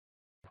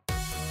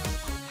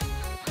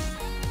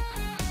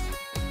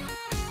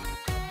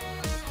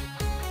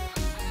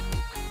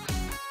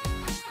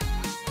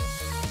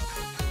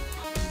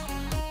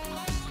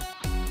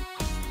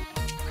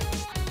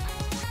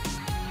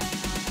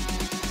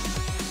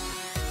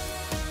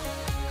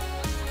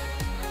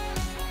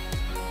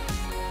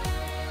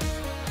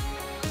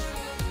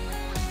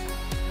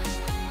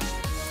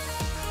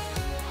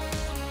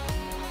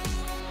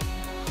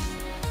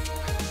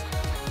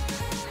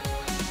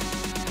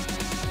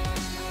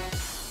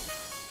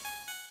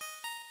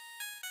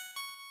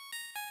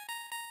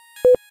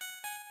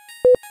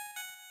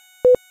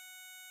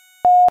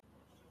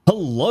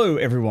Hello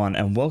everyone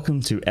and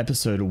welcome to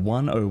episode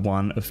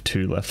 101 of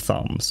Two Left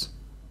Thumbs.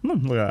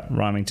 Look at that,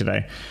 rhyming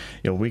today.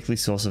 Your weekly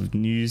source of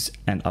news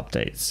and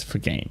updates for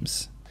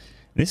games.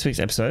 In this week's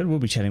episode we'll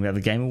be chatting about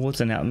the Game Awards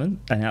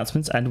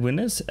announcements and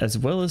winners, as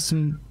well as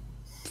some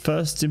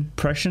first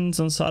impressions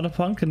on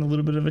Cyberpunk and a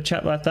little bit of a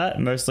chat like that.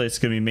 Mostly it's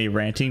going to be me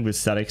ranting with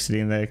Static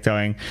sitting there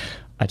going,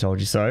 I told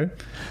you so.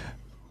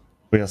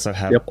 We also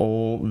have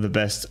all the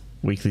best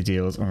weekly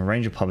deals on a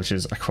range of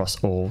publishers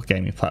across all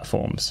gaming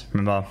platforms.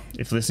 Remember,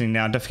 if you're listening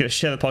now, don't forget to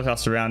share the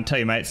podcast around, tell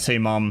your mates, tell your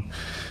mum.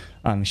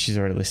 She's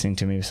already listening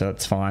to me, so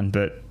that's fine,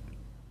 but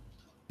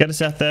get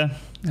us out there,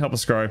 help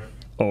us grow,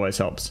 always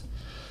helps.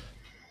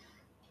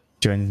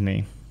 Joining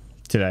me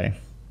today,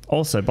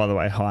 also, by the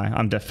way, hi,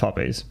 I'm Def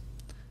Puppies.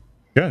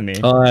 Joining me,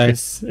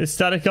 it's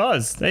Static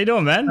Oz. How you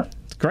doing, man?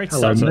 Great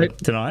start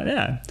tonight,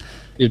 yeah.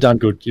 You've done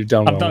good. You've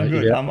done well. I've done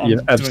good. Yeah,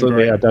 you've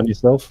absolutely outdone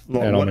yourself.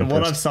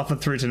 What I've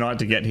suffered through tonight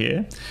to get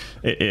here,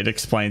 it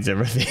explains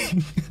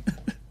everything.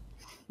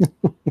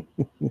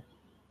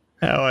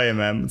 How are you,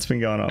 man? What's been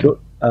going on? Good.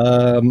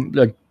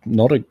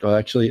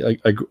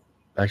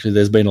 Actually,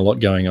 there's been a lot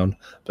going on,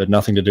 but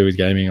nothing to do with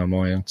gaming on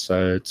my end.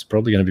 So it's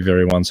probably going to be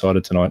very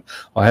one-sided tonight.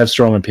 I have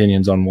strong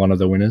opinions on one of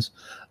the winners,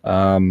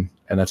 and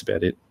that's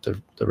about it.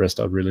 The rest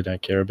I really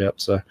don't care about.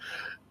 So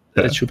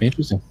it should be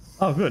interesting.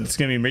 Oh, good. It's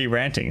going to be me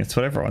ranting. It's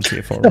what everyone's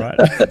here for, right?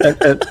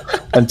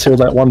 Until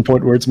that one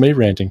point where it's me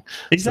ranting.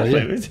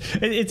 Exactly. So,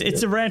 yeah.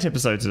 It's a rant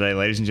episode today,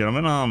 ladies and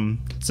gentlemen.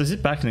 So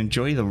sit back and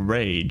enjoy the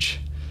rage,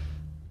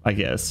 I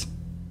guess.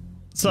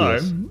 So,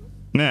 yes.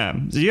 Yeah.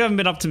 So you haven't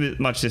been up to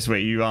much this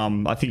week. I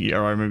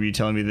remember you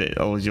telling me that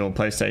all your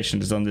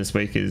PlayStation is on this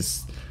week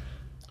is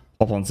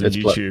pop on some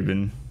YouTube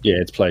and... Yeah,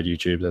 it's played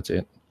YouTube. That's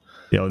it.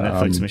 The old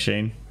Netflix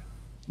machine.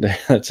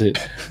 That's it.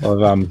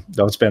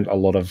 I've spent a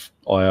lot of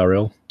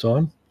IRL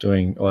time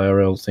doing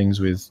IRL things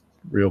with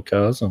real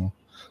cars and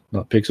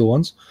not pixel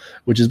ones,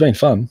 which has been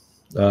fun.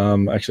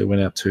 Actually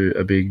went out to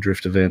a big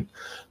drift event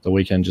the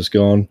weekend just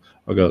gone.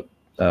 I got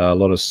a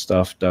lot of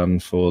stuff done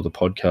for the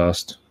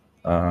podcast,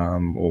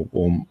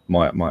 or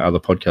my other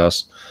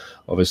podcast,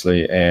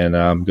 obviously, and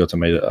got to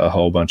meet a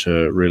whole bunch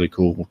of really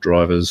cool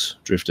drivers,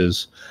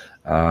 drifters.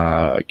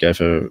 Go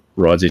for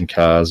rides in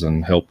cars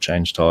and help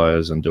change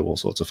tires and do all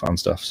sorts of fun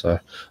stuff. So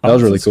that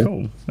was really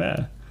cool.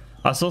 Yeah,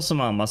 I saw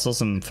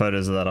some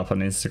photos of that up on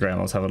Instagram.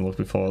 I was having a look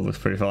before. It looks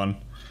pretty fun.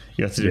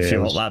 You have to do a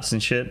few hot laps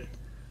and shit. It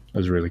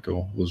was really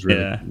cool. It was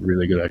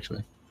really good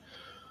actually.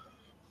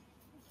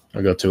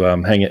 I got to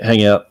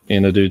hang out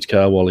in a dude's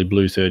car while he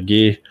blew third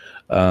gear.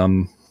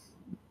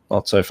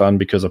 Not so fun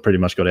because I pretty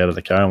much got out of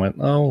the car and went,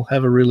 "Oh,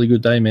 have a really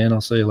good day, man.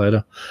 I'll see you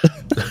later."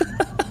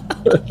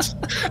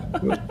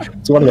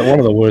 It's one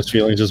of the worst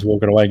feelings, just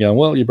walking away going,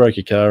 well, you broke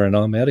your car and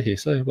I'm out of here,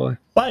 so bye.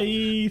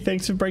 Bye,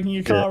 thanks for breaking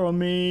your car on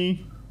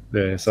me.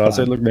 Yeah, so I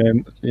said, look,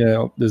 man,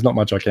 there's not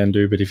much I can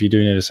do, but if you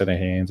do need a set of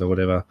hands or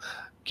whatever,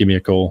 give me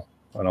a call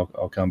and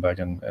I'll come back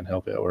and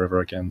help out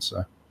wherever I can.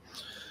 So.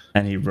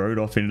 And he rode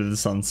off into the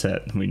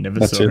sunset and we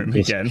never saw him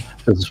again.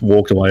 Just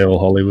walked away all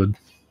Hollywood.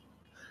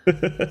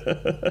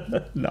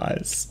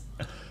 Nice.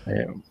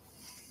 Yeah.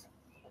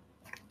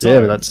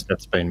 So, but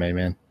that's been me,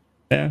 man.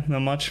 Yeah, not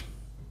much.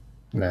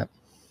 Nah.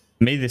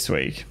 Me this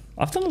week,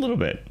 I've done a little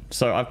bit.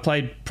 So I've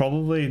played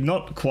probably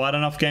not quite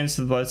enough games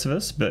for the both of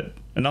us, but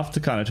enough to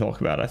kind of talk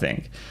about, I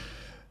think.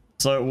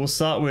 So we'll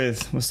start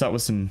with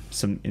some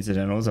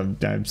incidentals.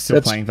 I'm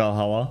still playing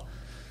Valhalla.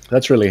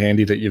 That's really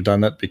handy that you've done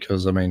that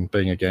because, I mean,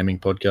 being a gaming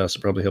podcast,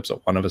 it probably helps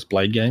that one of us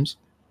played games.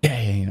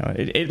 Yeah,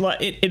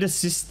 it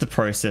assists the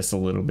process a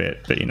little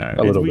bit, but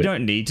we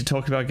don't need to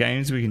talk about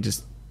games. We can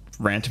just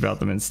rant about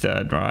them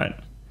instead, right?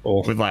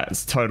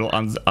 With total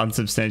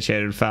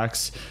unsubstantiated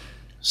facts.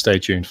 Stay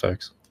tuned,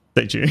 folks.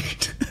 Stay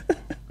tuned.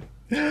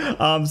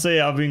 So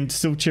yeah, I've been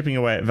still chipping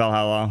away at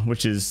Valhalla,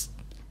 which is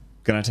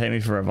gonna take me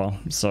forever.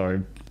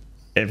 So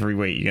every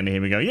week you're gonna hear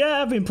me go,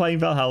 yeah, I've been playing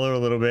Valhalla a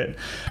little bit.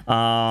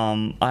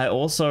 I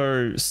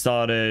also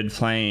started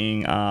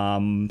playing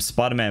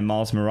Spider-Man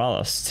Miles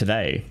Morales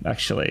today,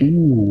 actually.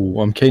 Ooh,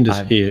 I'm keen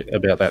to hear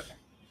about that.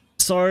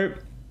 So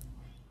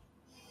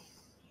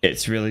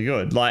it's really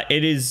good.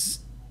 It is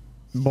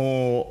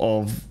more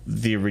of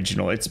the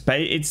original. It's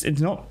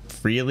not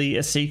really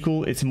a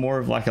sequel. It's more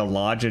of a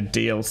larger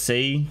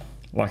DLC,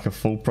 like a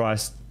full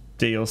price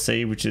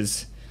DLC, which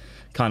is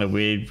kind of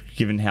weird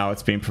given how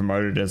it's been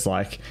promoted as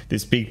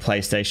this big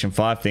PlayStation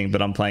 5 thing,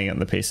 but I'm playing it on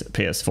the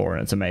PS4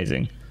 and it's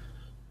amazing.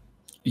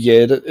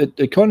 Yeah,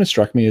 it kind of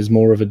struck me as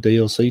more of a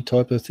DLC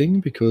type of thing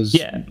because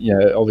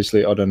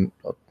obviously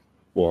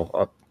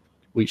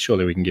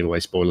surely we can give away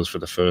spoilers for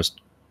the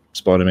first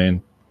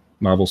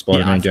Marvel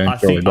Spider-Man game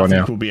probably by now. I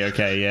think we'll be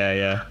okay.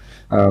 Yeah.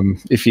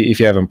 If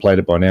you haven't played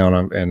it by now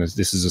and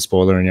this is a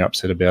spoiler and you're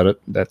upset about it,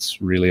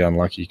 that's really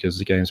unlucky because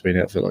the game's been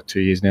out for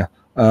 2 years now.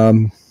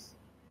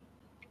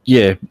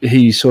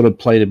 He sort of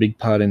played a big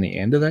part in the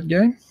end of that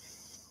game.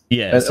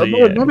 Yeah,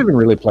 not even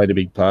really played a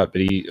big part,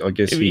 but he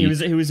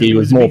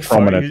was more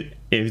prominent.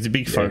 It was a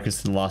big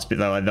focus in the last bit,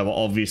 though. They were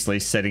obviously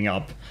setting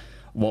up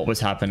what was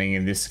happening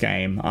in this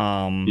game.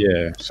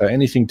 Yeah. So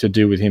anything to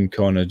do with him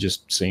kind of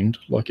just seemed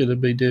like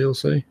it'd be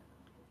DLC.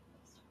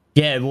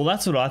 Yeah, well,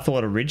 that's what I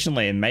thought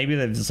originally, and maybe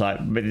they've just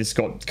but this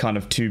got kind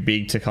of too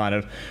big to kind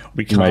of,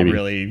 we can't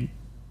really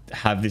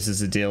have this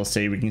as a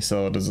DLC. We can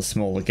sell it as a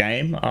smaller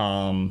game.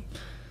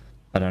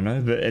 I don't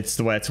know, but it's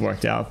the way it's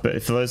worked out.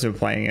 But for those who are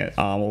playing it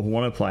or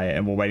want to play it,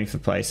 and we're waiting for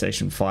the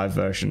PlayStation 5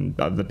 version,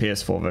 the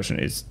PS4 version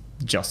is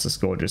just as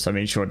gorgeous. I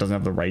mean, sure, it doesn't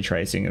have the ray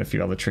tracing and a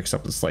few other tricks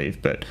up the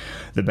sleeve, but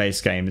the base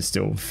game is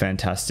still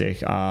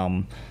fantastic.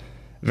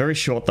 Very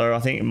short though. I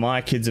think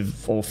my kids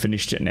have all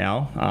finished it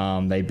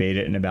now. They beat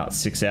it in about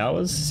 6 to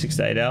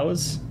 8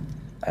 hours.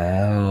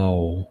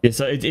 Ow. Yeah,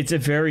 so it's a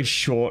very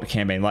short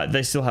campaign. Like,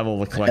 they still have all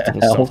the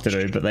collectible stuff to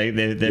do, but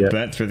they're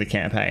burnt through the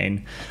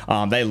campaign.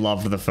 They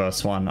loved the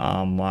first one.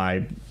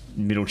 My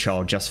middle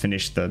child just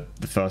finished the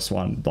first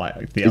one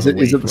like the other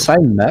week. Is it the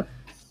same map?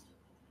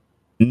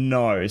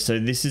 No, so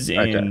this is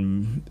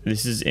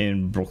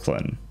in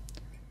Brooklyn.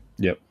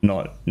 Yep.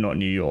 Not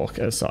New York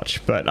as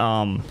such, but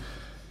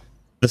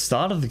the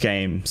start of the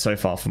game so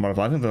far, from what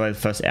I've played the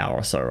first hour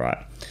or so, right?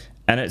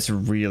 And it's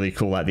really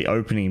cool. Like, the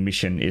opening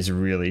mission is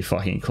really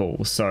fucking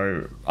cool.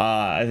 So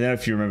I don't know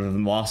if you remember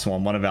the last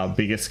one of our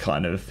biggest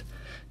kind of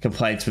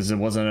complaints was there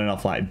wasn't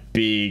enough like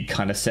big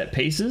kind of set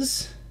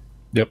pieces.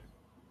 Yep.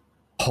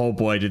 Oh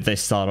boy, did they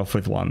start off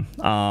with one.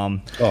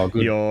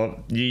 Good.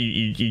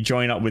 You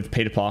join up with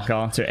Peter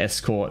Parker to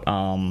escort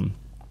a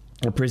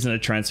prisoner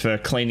transfer,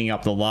 cleaning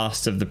up the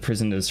last of the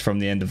prisoners from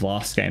the end of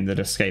last game that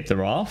escaped the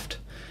raft.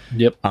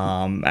 Yep.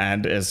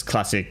 And as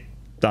classic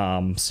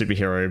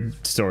superhero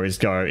stories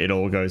go, it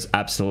all goes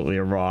absolutely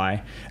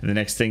awry. And the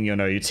next thing you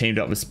know, you teamed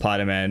up with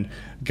Spider-Man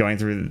going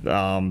through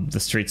the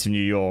streets of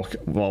New York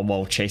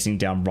while chasing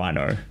down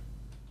Rhino.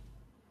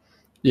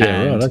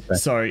 Yeah, and right. Okay.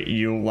 So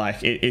you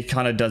like it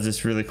kind of does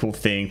this really cool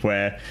thing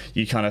where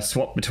you kind of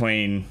swap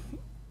between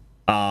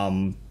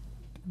fighting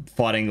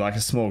like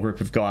a small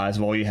group of guys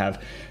while you have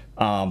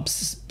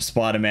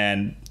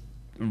Spider-Man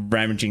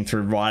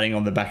riding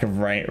on the back of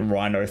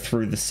Rhino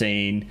through the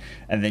scene,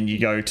 and then you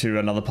go to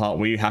another part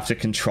where you have to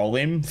control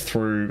him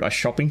through a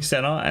shopping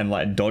center and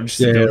like dodge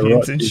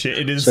civilians and shit.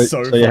 It is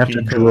so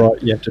fucking cool.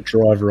 You have to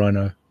drive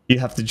Rhino. You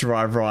have to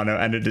drive Rhino,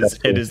 and it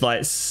is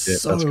like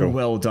so cool.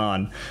 Well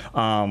done.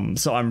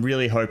 So I'm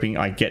really hoping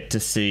I get to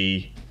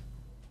see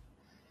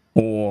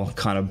more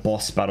kind of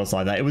boss battles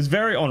like that. It was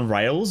very on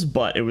rails,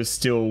 but it was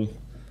still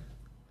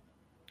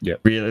it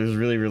was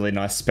really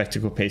nice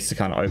spectacle piece to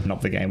kind of open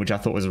up the game, which I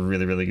thought was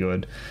really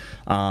good.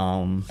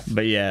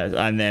 But yeah,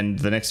 and then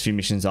the next few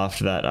missions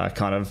after that are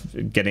kind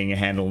of getting a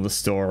handle on the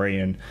story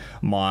and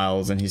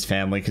Miles and his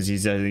family, because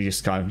he's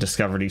just kind of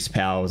discovered his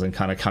powers and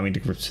kind of coming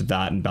to grips with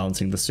that and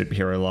balancing the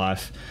superhero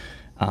life,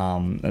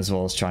 as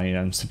well as trying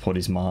to support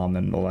his mom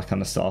and all that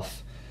kind of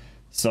stuff.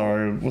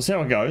 So we'll see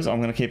how it goes.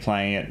 I'm going to keep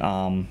playing it.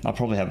 I'll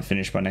probably have it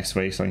finished by next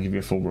week, so I can give you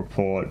a full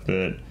report,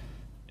 but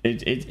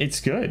it's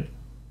good.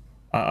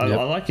 I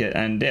like it,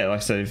 and yeah, like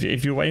I said,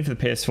 if you're waiting for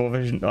the PS4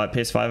 version, like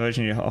PS5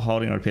 version, you're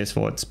holding on a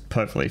PS4, it's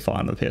perfectly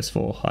fine with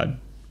PS4. I'd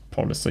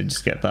honestly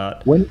just get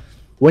that.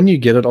 When you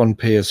get it on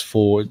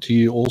PS4, do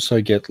you also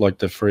get like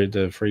the free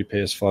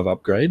PS5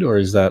 upgrade, or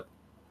is that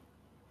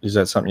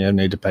something you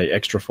need to pay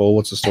extra for?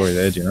 What's the story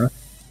there? Do you know? I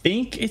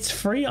think it's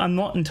free. I'm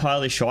not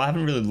entirely sure. I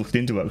haven't really looked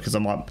into it because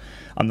I'm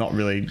not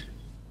really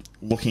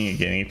looking at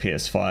getting a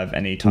PS5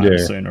 anytime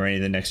soon or any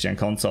of the next gen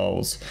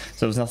consoles,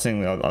 so it was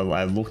nothing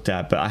I looked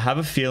at. But I have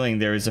a feeling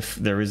there is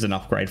an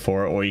upgrade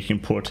for it, or you can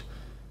put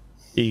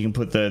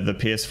the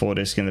PS4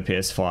 disc in the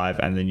PS5,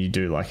 and then you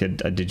do like a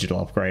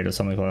digital upgrade or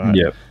something like that.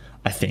 Yep.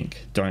 I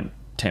think. Don't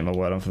take my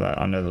word on for that.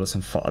 I know there was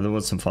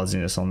some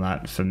fuzziness on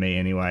that for me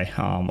anyway,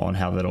 on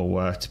how that all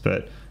worked.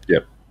 But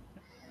yep,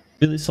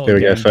 really solid. There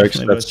we game, go, folks.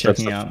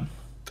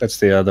 That's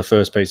the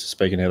first piece of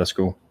speaking out of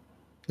school.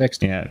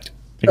 Next. Yeah.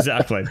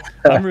 Exactly.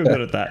 I'm real good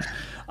at that.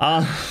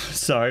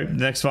 So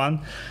next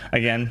one,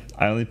 again,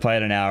 I only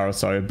played an hour or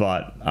so,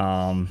 but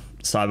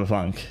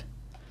Cyberpunk.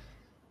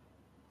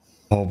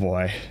 Oh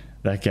boy,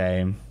 that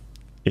game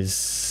is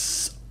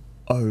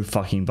so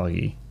fucking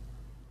buggy.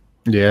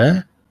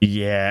 Yeah?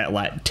 Yeah,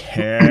 like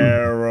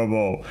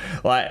terrible.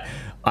 Like,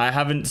 I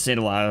haven't seen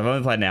a lot. I've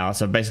only played an hour,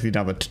 so I've basically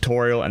done the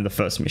tutorial and the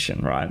first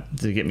mission, right,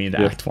 to get me into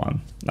Act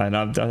 1. And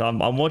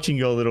I'm watching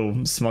your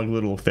little smug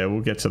little look there.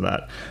 We'll get to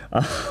that.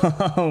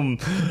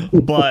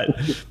 But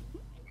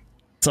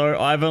so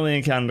I've only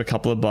encountered a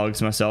couple of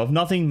bugs myself.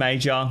 Nothing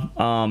major.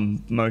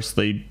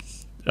 Mostly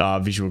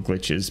visual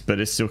glitches, but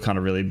it still kind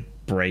of really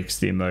breaks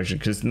the immersion,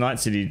 because Night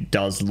City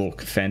does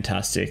look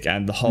fantastic,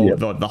 and the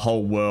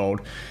whole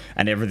world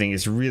and everything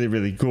is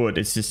really good.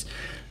 It's just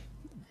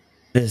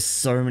there's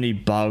so many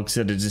bugs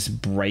that are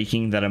just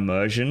breaking that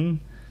immersion.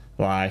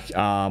 Like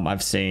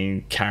I've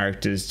seen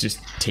characters just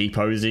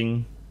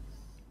T-posing.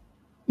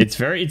 It's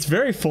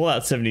very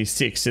Fallout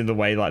 76 in the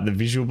way like the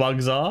visual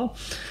bugs are.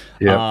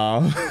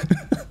 Yeah.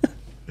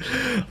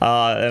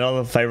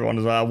 Another favorite one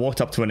as well. I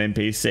walked up to an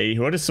NPC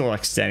who I just saw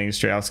like standing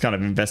straight. I was kind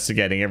of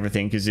investigating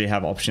everything because you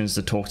have options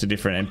to talk to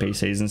different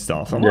NPCs and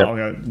stuff. I'm like, I'll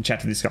go chat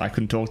to this guy. I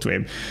couldn't talk to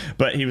him,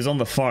 but he was on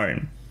the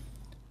phone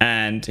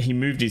and he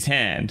moved his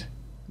hand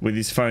with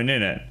his phone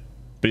in it,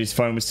 but his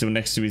phone was still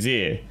next to his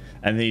ear.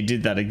 And then he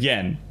did that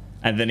again,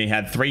 and then he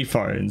had 3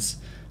 phones.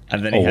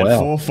 And then he had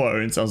 4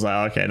 phones. I was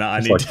like, okay, no, I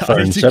need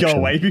to go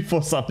away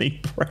before something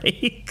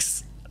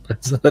breaks.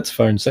 That's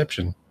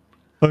phoneception.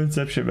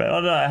 Phoneception, man. I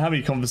don't know how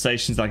many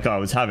conversations that guy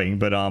was having,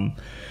 but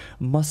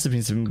must have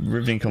been some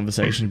riveting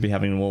conversations to be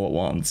having them all at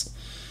once.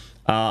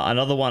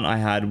 Another one I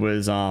had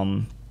was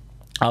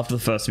after the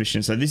first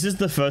mission. So this is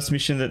the first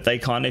mission that they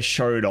kind of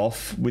showed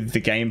off with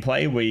the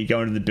gameplay, where you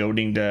go into the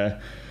building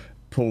to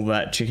pull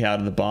that chick out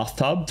of the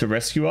bathtub to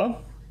rescue her.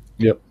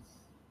 Yep.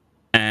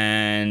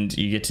 And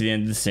you get to the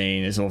end of the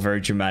scene. It's all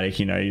very dramatic,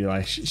 you know. You're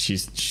like,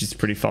 she's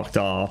pretty fucked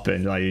up,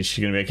 and like, is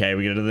she gonna be okay?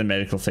 We go to the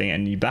medical thing,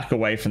 and you back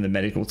away from the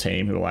medical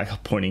team who are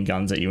like pointing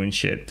guns at you and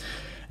shit.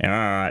 And all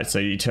right, so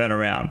you turn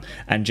around,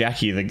 and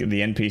Jackie, the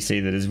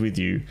NPC that is with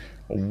you,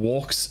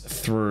 walks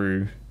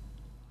through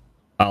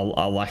a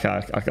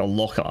locker.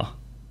 All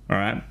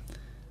right.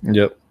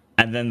 Yep.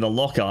 And then the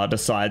locker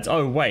decides,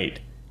 oh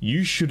wait,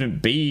 you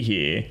shouldn't be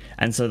here,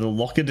 and so the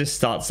locker just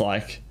starts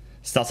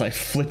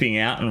flipping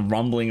out and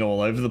rumbling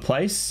all over the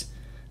place,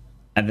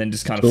 and then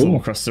just kind of flew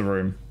across the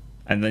room.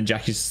 And then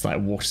Jackie just like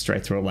walked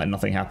straight through it like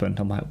nothing happened.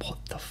 I'm like,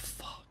 what the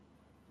fuck?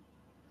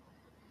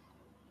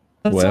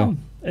 Well,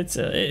 it's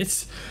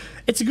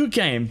a good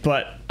game,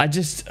 but I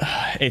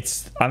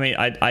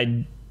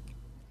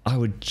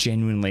would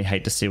genuinely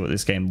hate to see what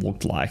this game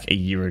looked like a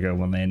year ago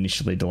when they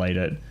initially delayed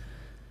it,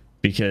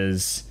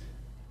 because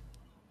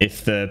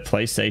if the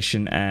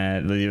PlayStation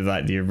and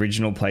the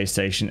original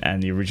PlayStation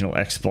and the original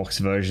Xbox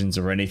versions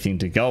are anything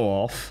to go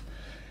off,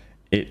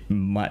 it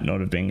might not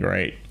have been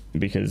great,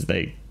 because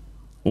they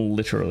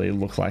literally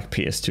look like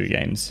PS2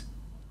 games.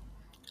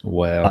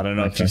 Wow. I don't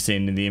know if you've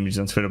seen the images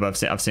on Twitter,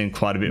 but I've seen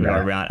quite a bit go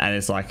around, and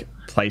it's like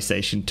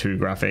PlayStation 2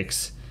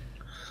 graphics.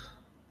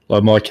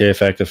 Like, my care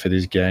factor for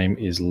this game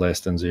is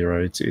less than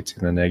 0. It's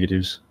in the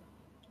negatives.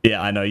 Yeah,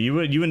 I know you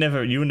were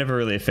never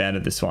really a fan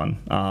of this one.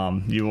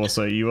 You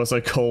also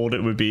called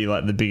it would be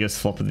like the biggest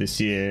flop of this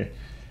year.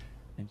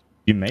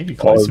 You may be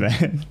close,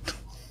 man.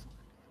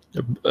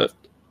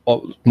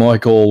 My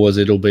call was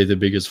it'll be the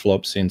biggest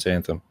flop since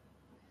Anthem.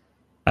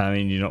 I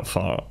mean, you're not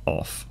far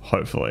off.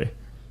 Hopefully,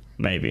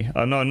 maybe.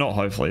 Oh no, not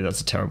hopefully.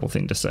 That's a terrible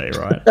thing to say,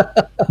 right?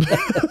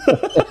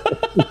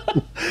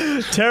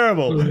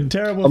 terrible thing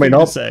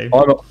to say.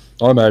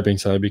 I'm hoping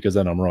so, because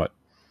then I'm right.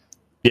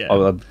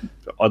 Yeah,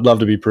 I'd love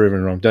to be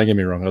proven wrong. Don't get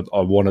me wrong. I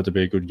want it to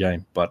be a good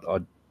game, but I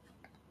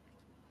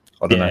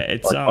don't know. I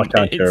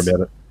can't care about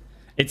it.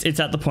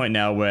 It's at the point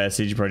now where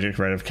CD Projekt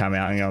Red have come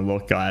out and gone,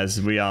 look, guys,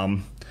 we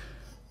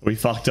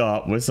fucked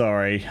up. We're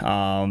sorry.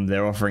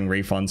 They're offering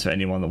refunds for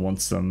anyone that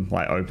wants them,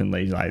 like,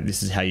 openly. Like,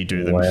 this is how you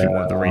do them if you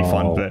want the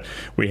refund. But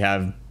we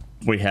have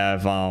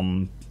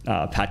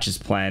patches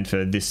planned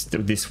for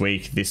this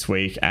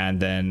week, and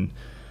then.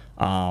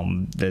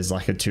 There's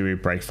like a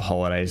 2-week break for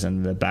holidays,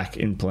 and they're back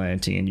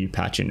implementing a new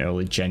patch in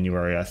early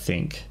January, I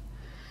think.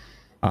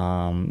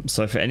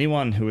 So for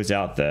anyone who is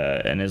out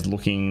there and is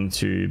looking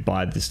to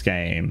buy this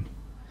game,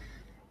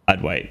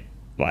 I'd wait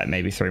like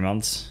maybe 3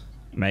 months,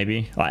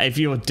 maybe. Like, if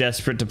you're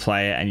desperate to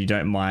play it and you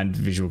don't mind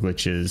visual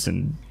glitches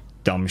and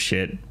dumb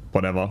shit,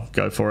 whatever,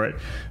 go for it.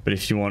 But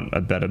if you want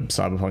a better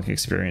Cyberpunk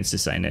experience,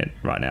 this ain't it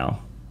right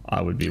now.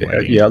 I would be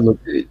waiting. Yeah, look,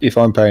 if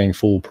I'm paying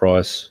full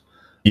price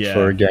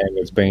for a game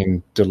that's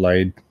been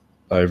delayed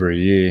over a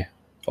year,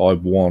 I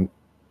want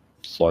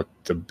like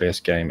the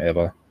best game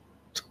ever.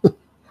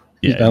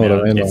 You know what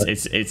I mean?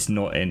 It's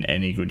not in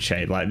any good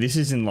shape. Like, this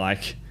is in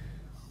like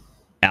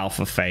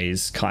alpha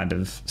phase kind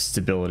of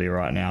stability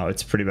right now.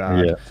 It's pretty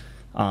bad. Yeah.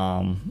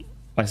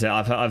 Like I said,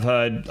 I've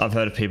heard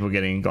of people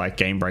getting like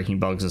game breaking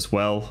bugs as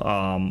well.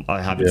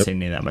 I haven't seen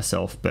any of that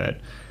myself, but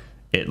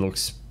it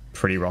looks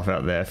pretty rough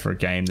out there for a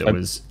game that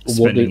was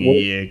spending a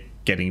year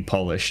getting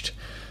polished.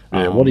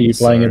 Yeah, what are you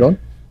playing it on?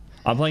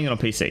 I'm playing it on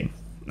PC.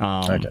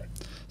 Okay.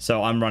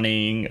 So I'm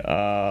running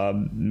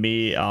high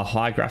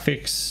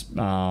graphics.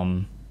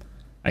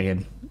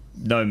 Again,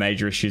 no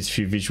major issues,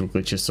 few visual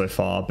glitches so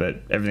far,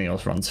 but everything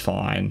else runs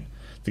fine.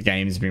 The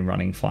game's been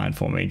running fine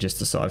for me,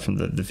 just aside from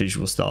the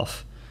visual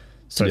stuff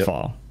so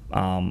far.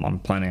 I'm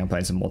planning on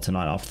playing some more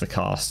tonight after the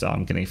cast.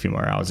 I'm getting a few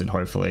more hours in,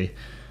 hopefully,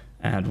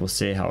 and we'll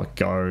see how it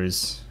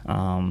goes.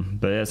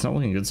 But yeah, it's not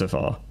looking good so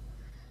far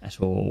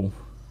at all.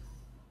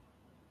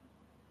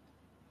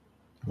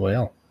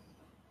 Well,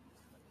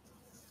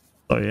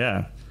 so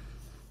yeah,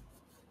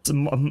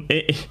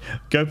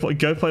 go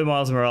play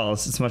Miles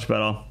Morales. It's much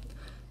better.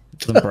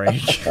 It's a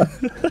break.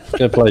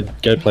 go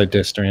play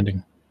Death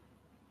Stranding.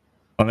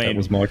 I mean,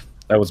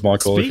 that was my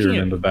call. If you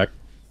remember back.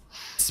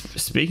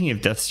 Speaking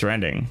of Death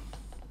Stranding,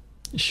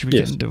 should we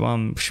get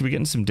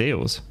into some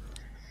deals?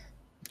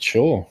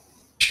 Sure.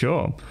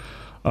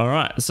 All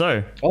right,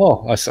 so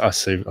Oh, I see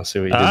what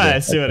you did I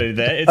there. see what I did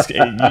there. You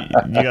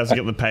guys will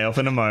get the payoff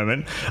in a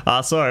moment.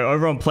 So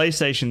over on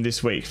PlayStation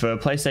this week, for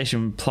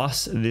PlayStation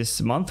Plus this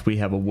month, we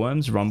have a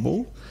Worms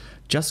Rumble,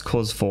 Just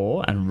Cause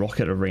 4, and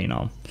Rocket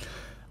Arena.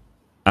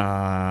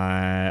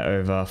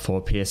 Over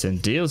for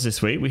PSN deals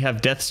this week, we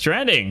have Death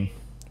Stranding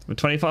for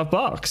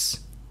 $25.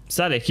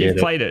 Sadik, you've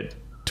played it.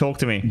 Talk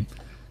to me.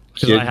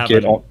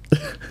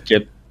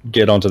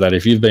 Get onto that.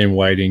 If you've been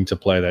waiting to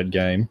play that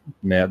game,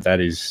 now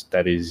that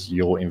is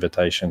your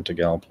invitation to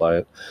go and play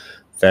it.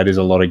 That is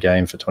a lot of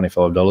game for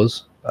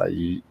 $25.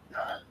 I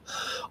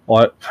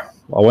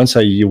won't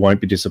say you won't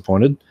be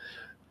disappointed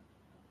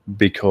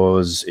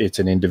because it's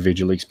an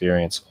individual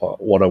experience.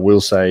 What I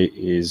will say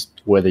is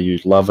whether you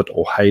love it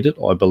or hate it,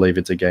 I believe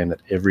it's a game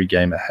that every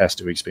gamer has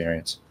to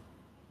experience,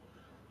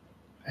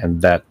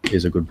 and that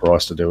is a good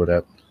price to do it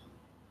at.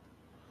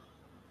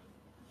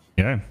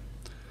 Yeah.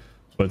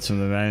 Words from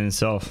the man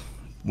himself.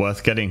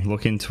 Worth getting.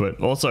 Look into it.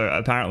 Also,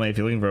 apparently, if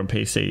you're looking for a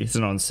PC, it's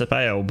not on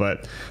sale,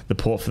 but the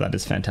port for that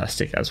is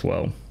fantastic as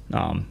well.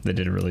 They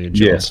did a really good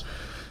job. Yes.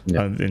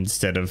 Yeah.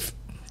 Instead of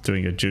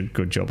doing a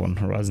good job on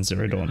Horizon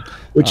Zero Dawn,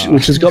 which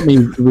has got me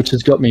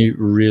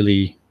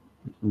really,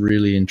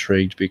 really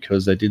intrigued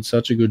because they did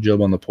such a good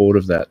job on the port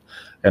of that,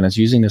 and it's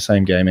using the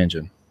same game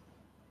engine.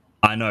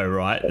 I know,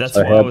 right? That's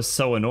why I was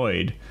so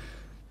annoyed.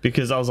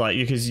 Because I was like,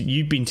 because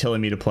you've been telling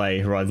me to play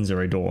Horizon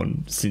Zero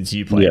Dawn since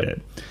you played it.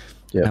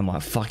 Yeah. I'm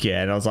like, fuck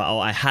yeah. And I was like, oh,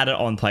 I had it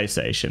on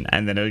PlayStation.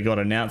 And then it got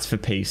announced for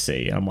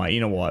PC. And I'm like, you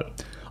know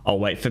what? I'll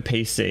wait for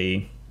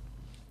PC,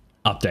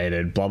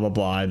 updated, blah, blah,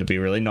 blah. It'll be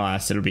really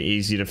nice. It'll be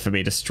easier for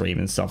me to stream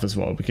and stuff as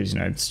well. Because,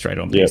 it's straight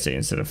on PC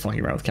instead of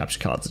fucking around with capture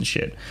cards and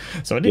shit.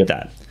 So I did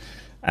that.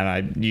 And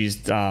I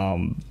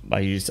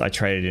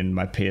traded in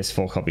my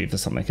PS4 copy for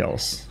something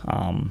else.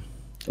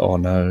 Oh,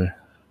 no.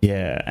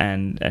 Yeah,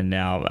 and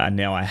now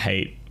I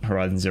hate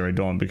Horizon Zero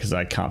Dawn because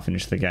I can't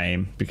finish the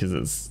game because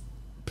it's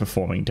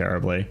performing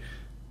terribly,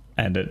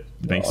 and it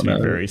makes me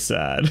very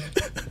sad.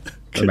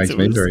 It makes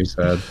me very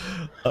sad.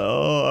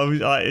 Oh,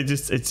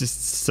 it's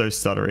just so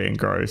stuttery and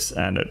gross,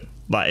 and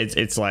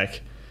it's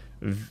like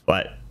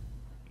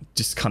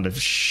just kind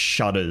of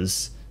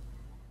shudders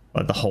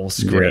like the whole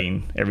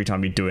screen every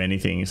time you do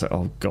anything. It's like,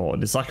 oh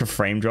god, it's like a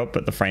frame drop,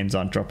 but the frames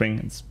aren't dropping.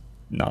 It's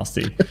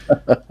nasty.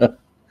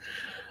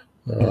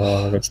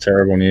 Oh, that's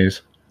terrible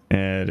news.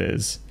 Yeah, it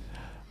is.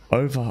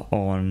 Over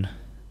on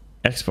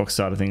Xbox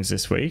side of things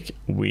this week,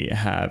 we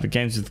have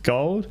Games with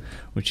Gold,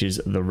 which is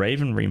The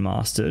Raven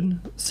Remastered,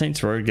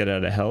 Saints Row Get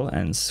Out of Hell,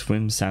 and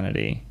Swim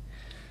Sanity.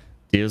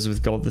 Deals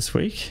with Gold this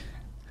week.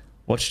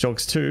 Watch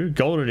Dogs 2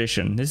 Gold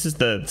Edition. This is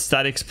the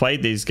Statics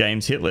played these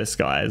games hit list,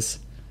 guys.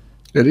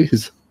 It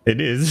is.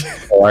 It is.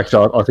 Oh,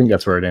 actually, I think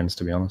that's where it ends,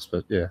 to be honest.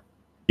 But yeah.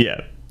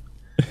 Yeah.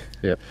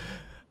 Yeah.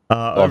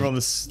 Over on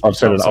this, I've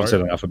said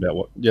enough about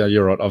what. Yeah,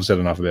 you're right. I've said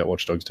enough about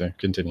Watch Dogs 2.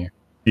 Continue.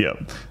 Yeah.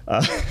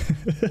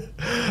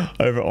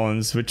 Over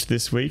on Switch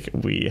this week,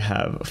 we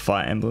have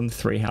Fire Emblem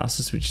Three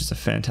Houses, which is a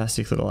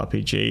fantastic little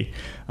RPG.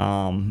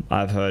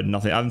 I've heard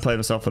nothing. I haven't played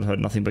myself, but I've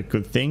heard nothing but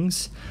good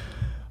things.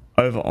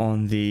 Over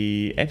on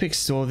the Epic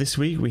Store this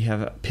week, we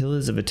have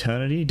Pillars of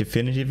Eternity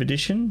Definitive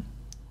Edition.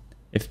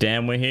 If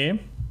Dan were here,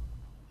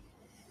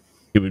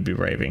 he would be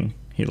raving.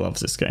 He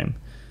loves this game.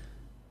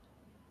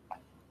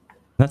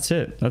 That's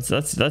it.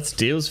 That's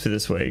deals for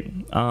this week.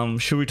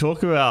 Should we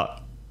talk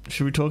about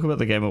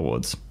the Game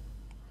Awards?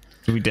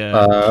 Should we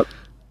dare?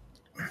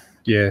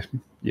 Yeah.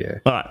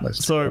 All right.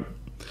 So,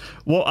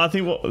 well, I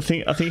think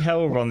how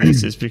we'll run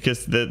this is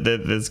because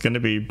there's going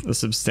to be a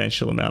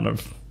substantial amount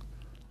of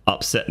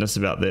upsetness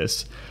about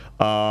this.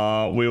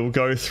 We'll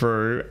go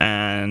through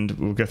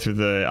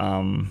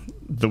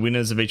the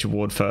winners of each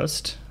award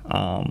first.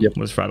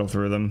 Let's rattle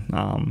through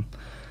them.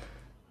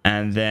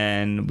 And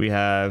then we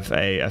have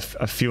a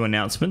few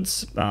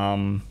announcements.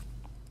 Games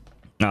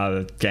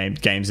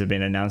have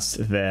been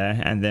announced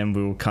there, and then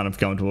we'll kind of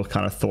go into a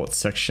kind of thoughts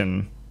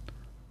section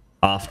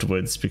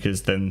afterwards,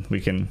 because then we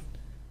can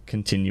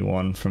continue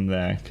on from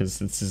there, because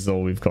this is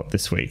all we've got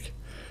this week.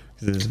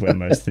 This is where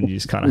most of the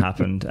news kind of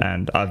happened,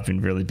 and I've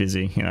been really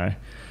busy.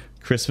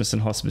 Christmas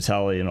and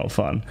hospitality are not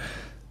fun.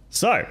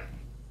 So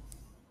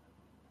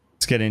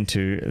let's get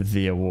into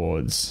the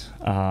awards.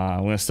 We're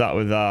going to start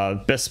with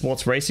Best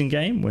Sports Racing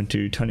Game. Went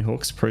to Tony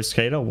Hawk's Pro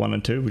Skater 1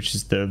 and 2, which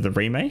is the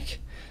remake.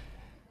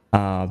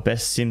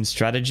 Best Sim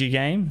Strategy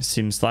Game,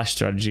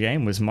 Sim/Strategy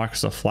Game, was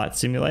Microsoft Flight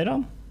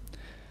Simulator.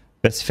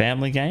 Best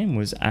Family Game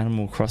was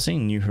Animal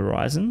Crossing New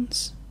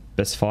Horizons.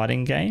 Best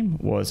Fighting Game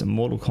was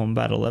Mortal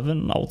Kombat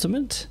 11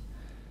 Ultimate.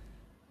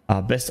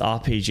 Best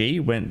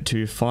RPG went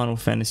to Final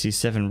Fantasy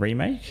VII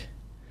Remake.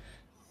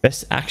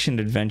 Best Action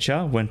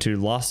Adventure went to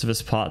Last of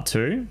Us Part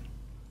 2.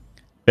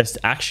 Best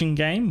Action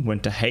Game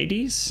went to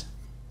Hades.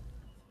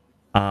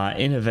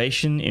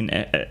 Innovation in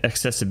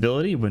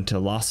Accessibility went to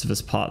Last of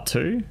Us Part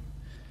 2.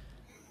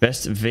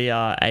 Best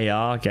VR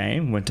AR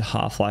Game went to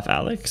Half-Life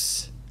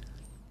Alyx.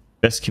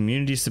 Best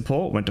Community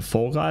Support went to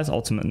Fall Guys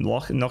Ultimate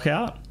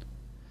Knockout.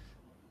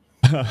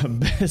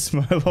 Best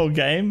Mobile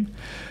Game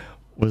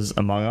was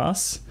Among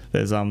Us.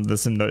 There's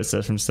some notes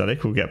there from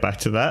Static. We'll get back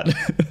to that.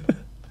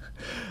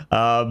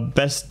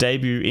 Best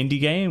debut indie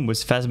game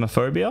was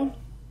Phasmophobia.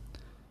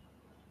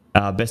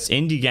 Best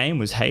indie game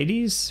was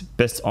Hades.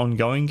 Best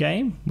ongoing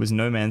game was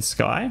No Man's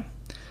Sky.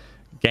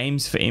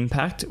 Games for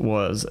Impact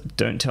was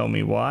Don't Tell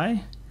Me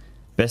Why.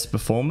 Best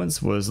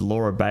performance was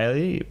Laura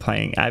Bailey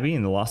playing Abby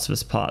in The Last of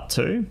Us Part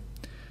 2.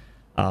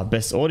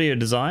 Best audio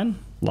design,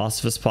 Last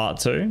of Us Part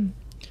 2.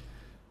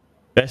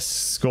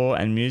 Best score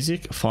and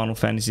music, Final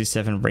Fantasy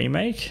VII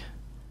Remake.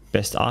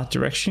 Best art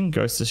direction,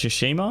 Ghost of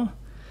Tsushima.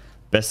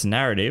 Best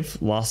narrative,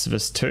 Last of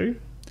Us 2.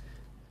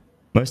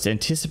 Most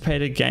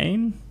anticipated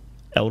game,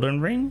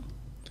 Elden Ring.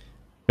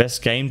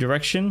 Best game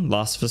direction,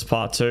 Last of Us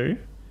Part 2.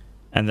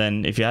 And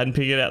then, if you hadn't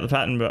figured out the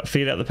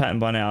pattern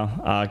by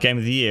now, Game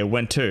of the Year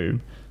went to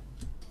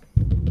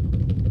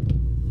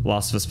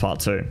Last of Us Part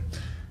 2.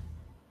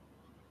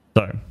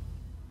 So,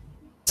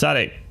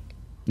 Sadik,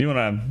 you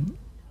wanna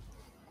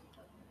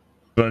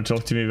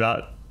talk to me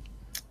about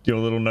your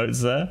little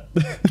notes there?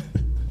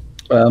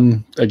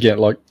 Again,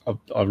 like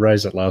I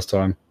raised it last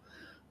time.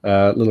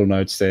 Little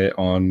notes there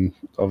on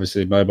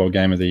obviously mobile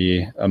game of the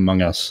year,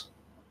 Among Us.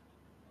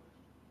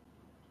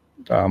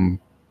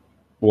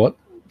 What?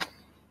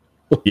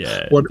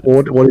 Yeah.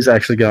 What is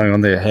actually going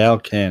on there? How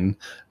can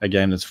a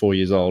game that's 4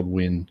 years old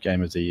win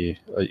game of the year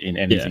in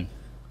anything? Yeah.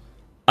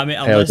 I mean,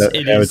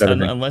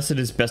 unless it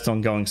is best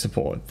ongoing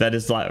support, that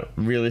is like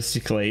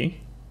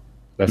realistically.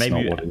 That's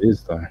not what it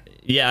is, though.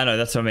 Yeah, I know.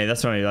 That's what I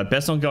mean. Like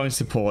best ongoing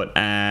support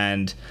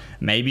and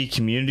maybe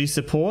community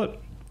support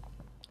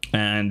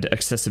and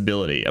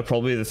accessibility are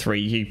probably the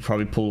three you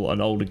probably pull an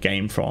older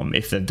game from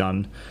if they've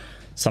done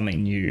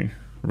something new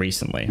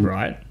recently,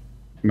 right?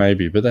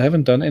 Maybe, but they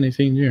haven't done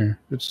anything new.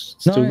 It's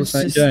still the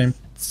same game.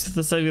 It's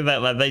the same thing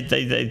that like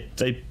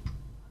they.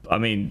 I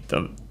mean,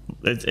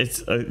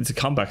 it's a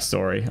comeback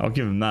story. I'll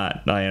give them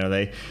that.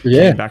 They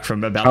came back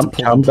from about to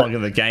pull the plug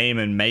of the game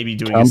and maybe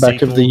doing a sequel.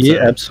 Comeback of the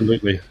year,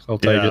 absolutely. I'll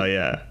take it.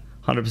 Yeah,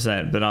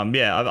 100%. But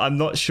I'm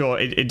not sure.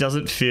 It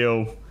doesn't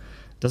feel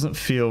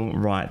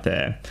right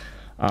there.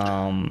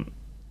 I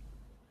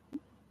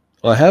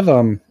have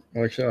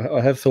actually I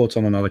have thoughts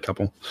on another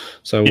couple.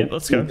 So yeah,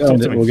 let's go.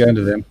 We'll go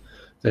into them.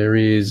 There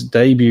is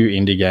debut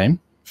indie game,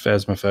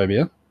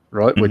 Phasmophobia,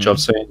 right? Which I've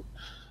seen.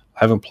 I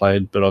haven't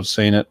played, but I've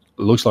seen it.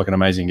 It looks like an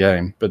amazing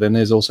game. But then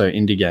there's also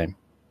indie game.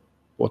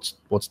 What's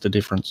the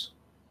difference?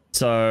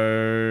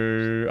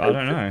 So I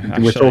don't know.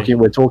 Actually.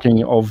 We're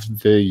talking of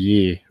the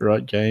year,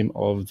 right? Game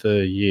of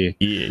the year.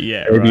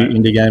 Yeah. Debut Right.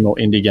 indie game or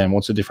indie game.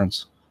 What's the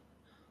difference?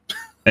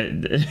 Where's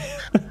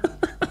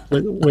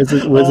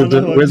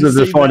the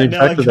defining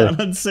factor there? I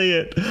can't unsee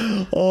it.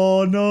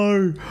 Oh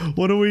no!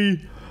 What are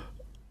we?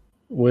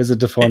 Where's the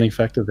defining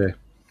factor there?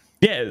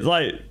 Yeah,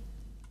 like.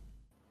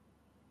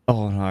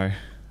 Oh no.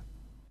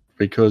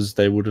 Because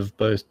they would have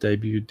both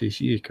debuted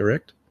this year,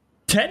 correct?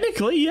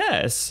 Technically,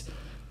 yes.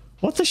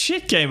 What the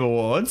shit game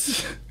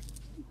awards?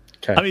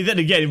 Okay. I mean, then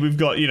again, we've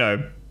got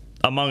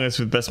Among Us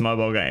with best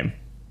mobile game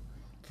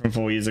from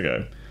 4 years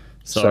ago.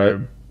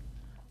 So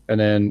and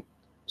then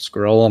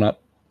scroll on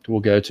up. We'll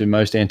go to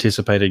most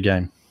anticipated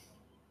game.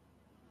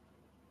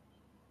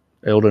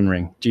 Elden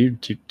Ring. Do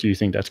you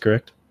think that's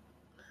correct?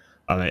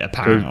 I mean,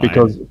 apparently,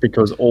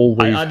 because all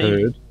we've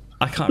heard.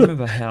 I can't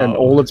remember how. And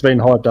all that's been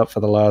hyped up for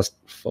the last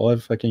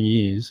 5 fucking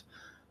years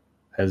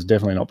has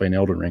definitely not been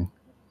Elden Ring,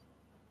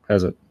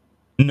 has it?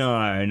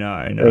 No.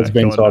 It's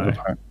been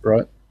Cyberpunk,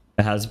 right?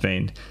 It has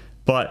been,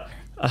 but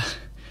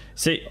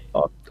see,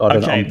 I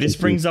don't know, this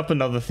brings up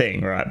another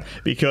thing, right?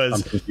 Because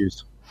I'm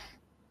confused.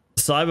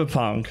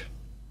 Cyberpunk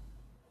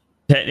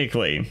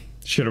technically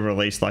should have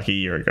released like a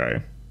year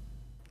ago,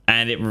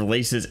 and it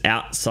releases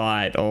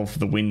outside of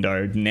the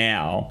window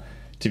now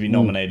to be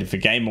nominated for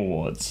Game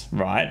Awards,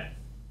 right?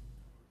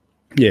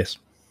 Yes.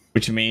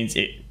 Which means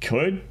it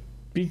could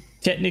be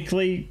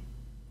technically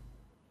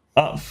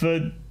up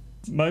for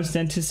most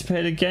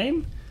anticipated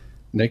game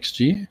next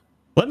year.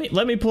 Let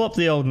me pull up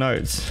the old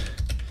notes.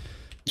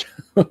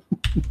 I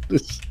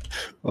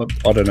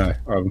don't know.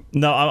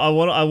 No, I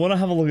want to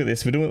have a look at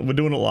this. We're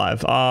doing it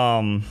live.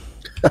 I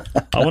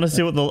want to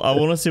see what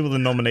the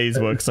nominees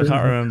were because I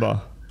can't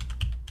remember.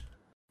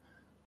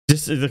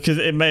 Just because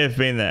it may have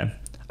been there.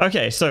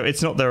 Okay, so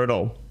it's not there at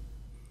all.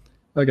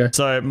 Okay.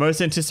 So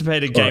most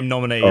anticipated game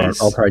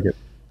nominees I'll take it.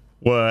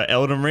 were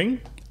Elden Ring,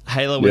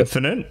 Halo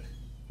Infinite,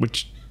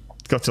 which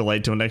got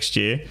delayed till next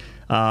year,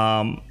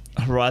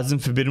 Horizon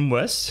Forbidden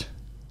West,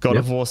 God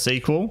of War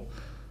sequel,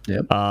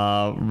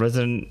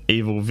 Resident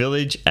Evil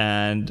Village,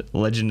 and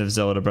Legend of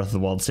Zelda Breath of the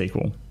Wild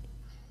sequel.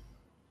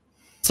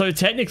 So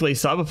technically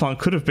Cyberpunk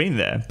could have been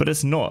there, but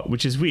it's not,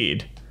 which is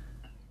weird.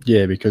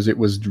 Yeah, because it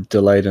was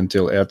delayed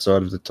until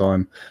outside of the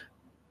time.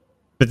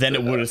 But then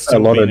it would have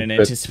still been an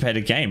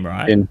anticipated game,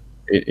 right?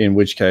 In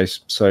which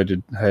case, so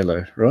did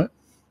Halo, right?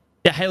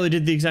 Yeah, Halo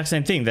did the exact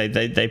same thing.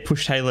 They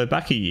pushed Halo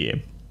back a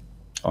year.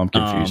 I'm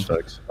confused,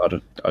 folks. I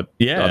don't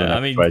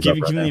mean,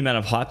 given the amount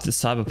of hype that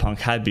Cyberpunk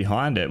had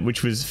behind it,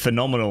 which was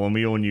phenomenal, and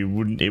we all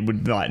knew it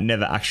would like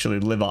never actually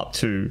live up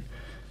to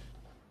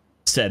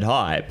said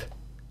hype.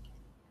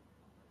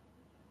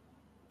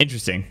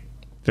 Interesting.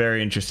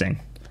 Very interesting.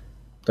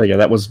 There you go.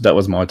 That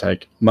was my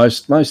take.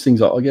 Most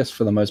things, I guess,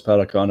 for the most part,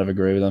 I kind of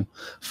agree with them.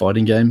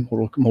 Fighting game,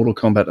 Mortal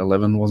Kombat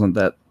 11, wasn't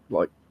that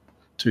like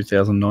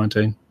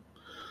 2019?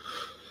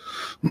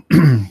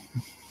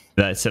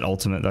 That said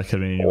Ultimate, that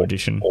could have been a new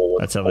edition.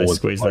 That's how they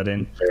squeezed that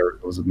in.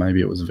 Maybe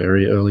it was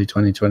very early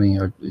 2020.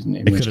 It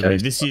could have been.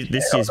 This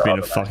year's been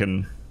a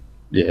fucking...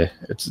 Yeah,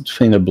 it's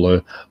been a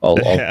blur. I'll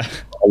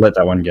let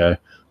that one go.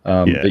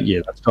 But yeah,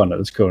 that's kind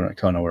of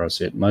where I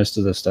sit. Most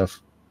of the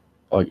stuff,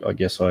 I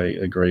guess I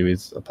agree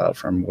with, apart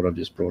from what I've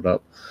just brought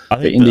up.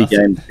 The indie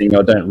game thing,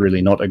 I don't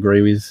really not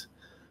agree with.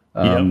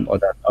 I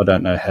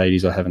don't know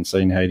Hades. I haven't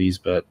seen Hades,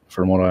 but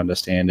from what I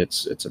understand,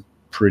 it's a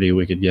pretty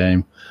wicked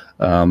game.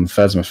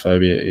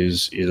 Phasmophobia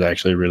is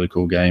actually a really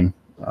cool game.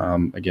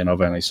 Again,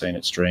 I've only seen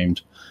it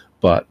streamed,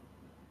 but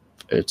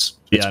it's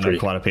I know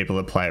quite a people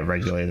that play it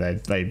regularly.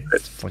 They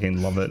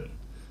fucking love it.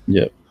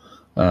 Yep.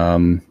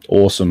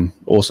 Awesome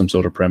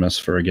sort of premise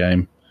for a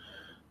game.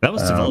 That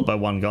was developed by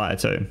one guy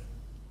too.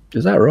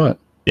 Is that right?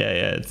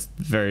 Yeah. It's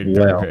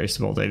very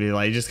small. Like,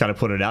 he just kind of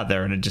put it out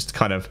there, and it just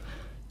kind of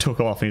took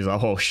off. And he's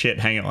like, "Oh shit,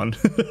 hang on."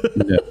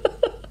 Yeah.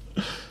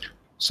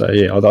 So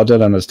yeah, I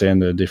don't understand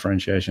the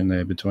differentiation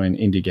there between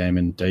indie game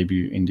and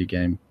debut indie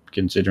game,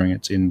 considering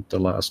it's in the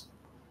last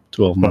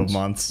 12 months.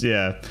 12 months,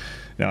 yeah.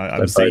 No,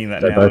 I'm seeing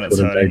that now, and it's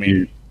hurting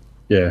me.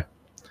 Yeah.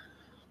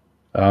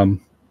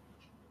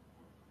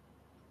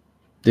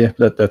 Yeah,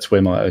 that's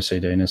where my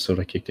OCD-ness sort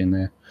of kicked in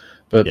there.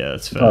 But yeah,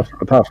 that's fair.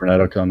 Apart from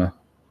that,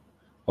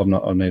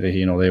 I'm neither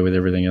here nor there with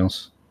everything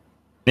else.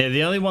 Yeah,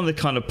 the only one that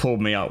kind of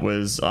pulled me up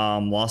was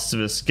Last of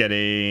Us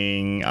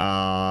getting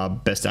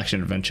Best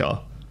Action Adventure.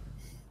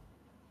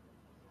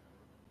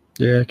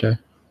 Yeah, okay.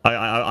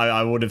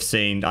 I would have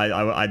seen.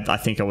 I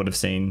think I would have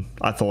seen.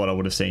 I thought I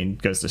would have seen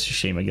Ghost of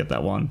Tsushima get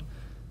that one.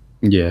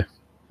 Yeah.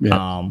 But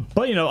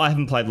I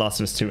haven't played Last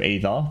of Us 2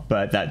 either.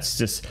 But that's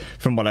just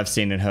from what I've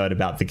seen and heard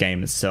about the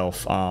game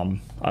itself. I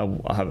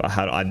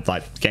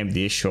like Game of the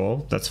Year,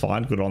 sure, that's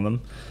fine, good on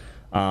them.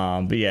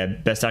 But yeah,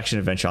 Best Action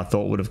Adventure, I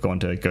thought would have gone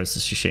to Ghost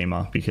of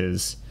Tsushima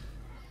because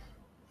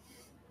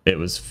it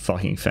was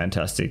fucking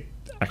fantastic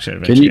action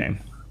adventure game.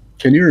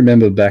 Can you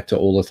remember back to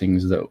all the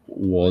things that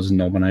was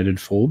nominated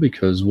for?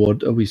 Because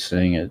what are we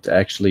seeing? It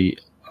actually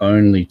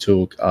only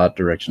took art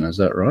direction. Is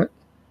that right?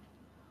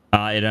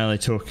 It only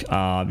took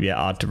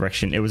art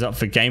direction. It was up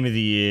for Game of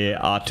the Year,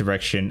 art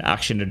direction,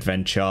 action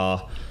adventure.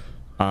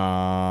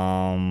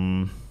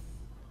 I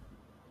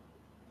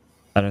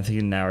don't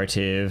think a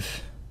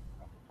narrative.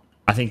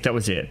 I think that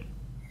was it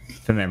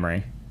for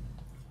memory.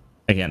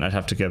 Again, I'd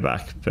have to go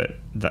back, but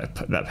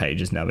that page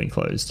has now been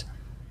closed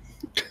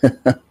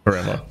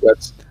forever.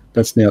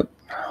 That's now,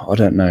 I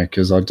don't know,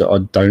 because I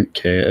don't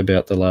care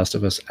about The Last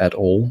of Us at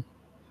all.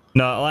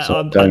 No, I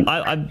don't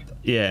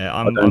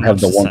have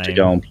the want to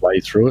go and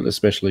play through it,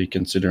 especially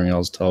considering I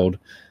was told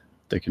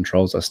the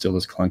controls are still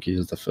as clunky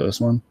as the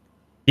first one.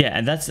 Yeah,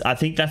 and I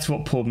think that's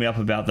what pulled me up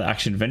about the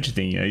action adventure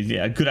thing.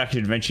 A good action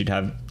adventure, you'd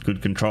have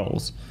good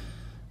controls,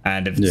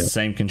 and if it's the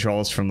same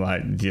controls from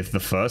like the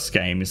first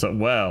game, it's like,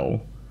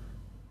 well,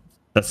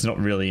 that's not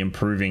really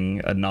improving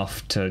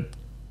enough to,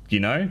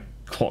 kind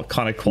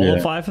of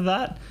qualify for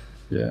that.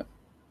 Yeah.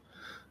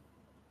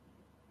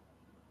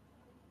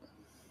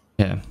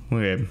 Yeah,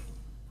 weird.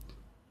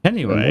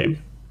 Anyway,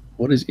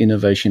 what is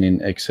innovation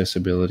in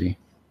accessibility?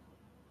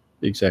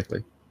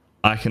 Exactly.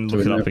 I can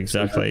look it up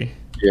exactly.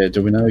 Yeah,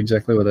 do we know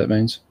exactly what that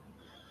means?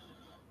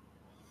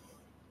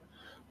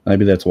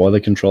 Maybe that's why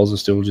the controls are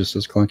still just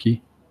as clunky.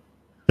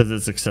 Because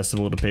it's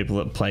accessible to people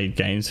that played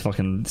games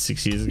fucking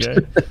 6 years ago.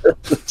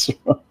 That's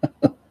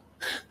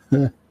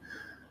right.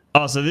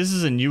 Oh, so this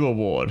is a new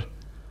award.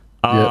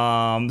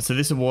 So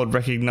this award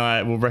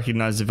will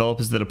recognize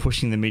developers that are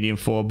pushing the medium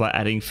forward by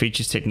adding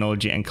features,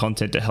 technology, and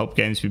content to help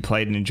games be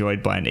played and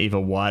enjoyed by an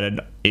even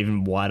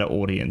wider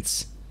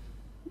audience.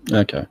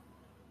 Okay.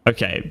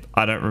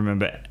 I don't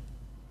remember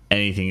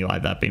anything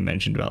like that being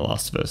mentioned about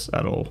Last of Us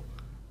at all.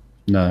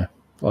 No.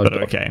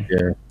 Okay.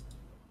 Yeah.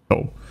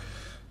 Cool.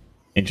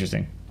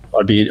 Interesting.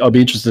 I'd be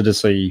interested to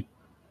see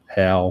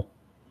how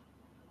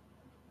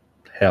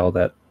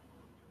that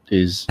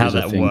is how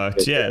that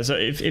worked. Yeah. So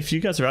if you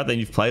guys are out there and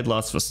you've played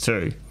Last of Us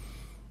 2,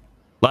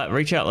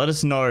 reach out, let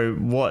us know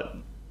what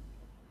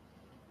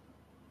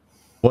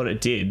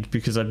it did,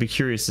 because I'd be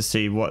curious to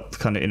see what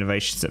kind of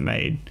innovations it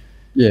made.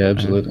 Yeah,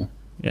 absolutely.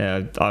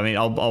 Yeah, I mean,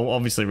 I'll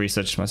obviously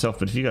research myself,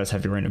 but if you guys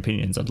have your own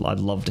opinions, I'd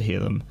love to hear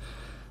them.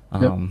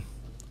 On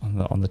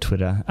the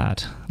Twitter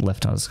at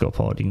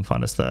 @left_pod, you can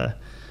find us there.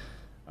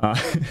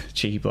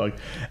 Cheeky plug.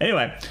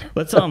 Anyway,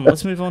 let's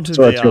move on to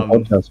the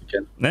podcast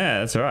again. Yeah,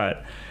 that's all right.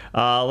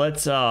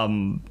 Let's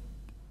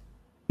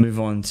move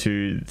on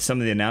to some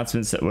of the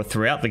announcements that were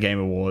throughout the Game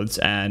Awards,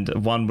 and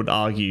one would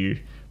argue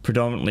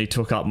predominantly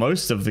took up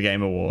most of the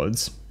Game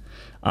Awards.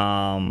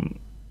 I've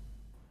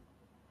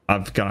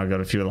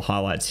got a few of the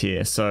highlights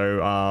here.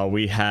 So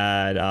we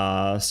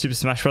had Super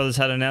Smash Bros.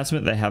 Had an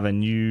announcement. They have a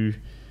new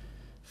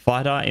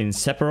fighter in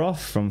Sephiroth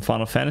from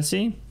Final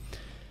Fantasy.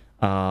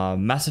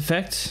 Mass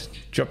Effect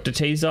dropped a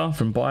teaser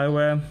from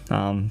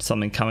BioWare.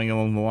 Something coming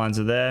along the lines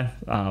of there.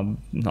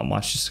 Not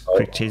much, just a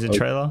quick teaser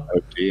trailer.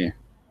 Oh dear.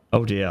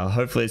 Oh dear.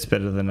 Hopefully it's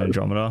better than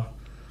Andromeda.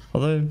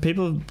 Although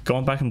people have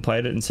gone back and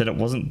played it and said it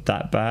wasn't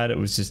that bad. It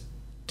was just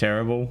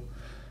terrible.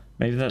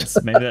 Maybe that's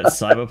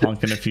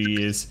Cyberpunk in a few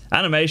years.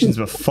 Animations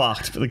were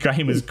fucked, but the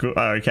game was good.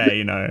 Okay,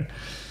 you know.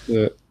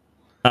 Yeah.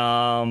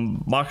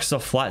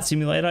 Microsoft Flight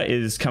Simulator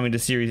is coming to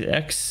Series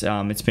X.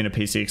 It's been a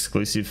PC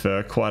exclusive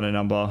for quite a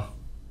number,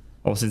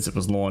 or since it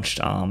was launched.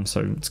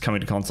 So it's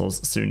coming to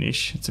consoles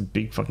soonish. It's a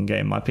big fucking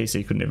game. My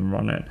PC couldn't even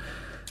run it.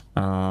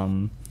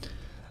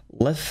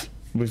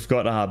 We've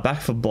got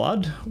Back 4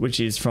 Blood,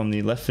 which is from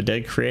the Left 4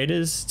 Dead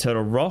creators.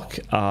 Turtle Rock.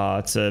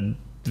 It's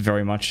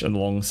very much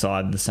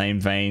alongside the same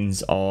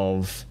veins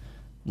of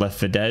Left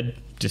 4 Dead,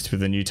 just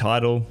with a new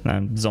title.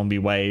 Zombie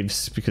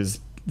Waves, because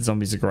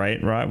zombies are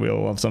great, right? We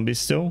all love zombies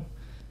still.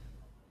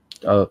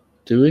 Do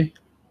we?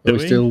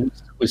 We're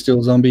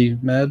still zombie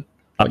mad?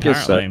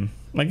 Apparently.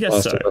 I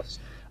guess so.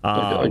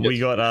 We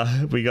got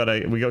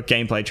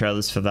gameplay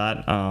trailers for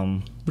that,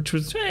 which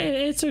was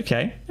it's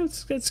okay.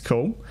 It's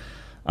cool.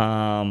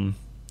 Ark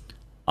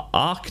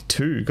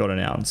 2 got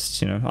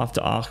announced,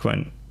 after Ark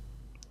went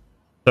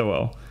so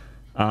well.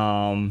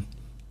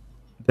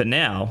 But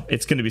now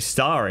it's going to be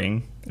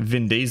starring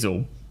Vin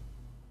Diesel.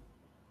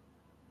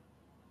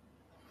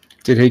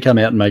 Did he come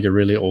out and make a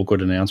really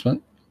awkward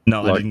announcement?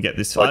 No, I didn't get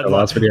this far. Like the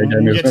last video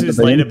game we'll get to this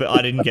later, but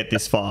I didn't get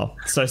this far.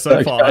 So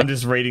okay. Far, I'm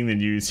just reading the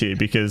news here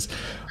because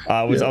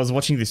I was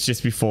watching this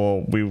just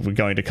before we were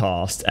going to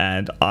cast,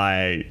 and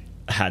I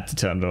had to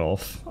turn it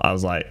off. I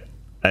was like,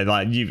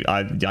 I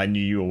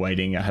knew you were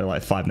waiting. I had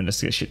like 5 minutes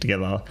to get shit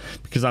together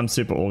because I'm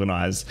super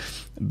organized.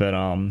 But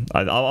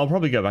I'll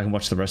probably go back and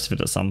watch the rest of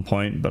it at some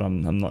point. But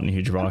I'm not in a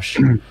huge rush.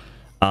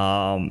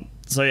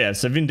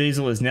 So Vin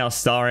Diesel is now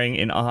starring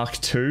in Ark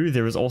 2.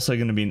 There is also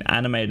going to be an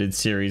animated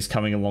series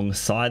coming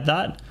alongside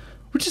that,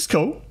 which is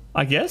cool,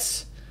 I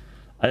guess.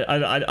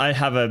 I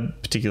have a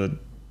particular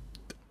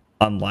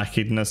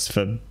unlikedness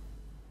for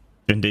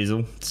Vin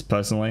Diesel,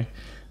 personally.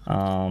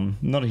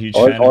 Not a huge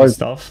fan of his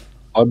stuff.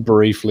 I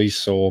briefly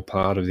saw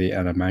part of the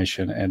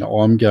animation, and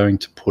I'm going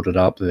to put it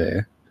up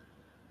there.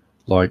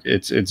 Like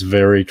it's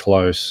very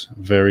close,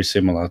 very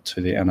similar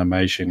to the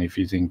animation if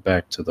you think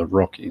back to The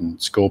Rock in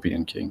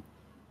Scorpion King.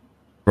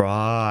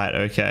 Right,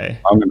 okay.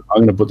 I'm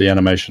going to put the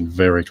animation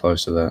very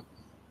close to that.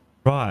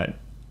 Right.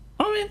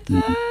 I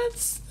mean,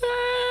 that's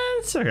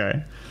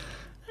okay.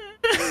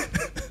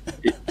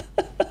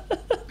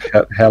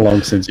 How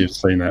long since you've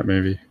seen that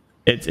movie?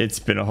 It's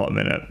been a hot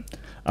minute.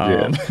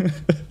 Don't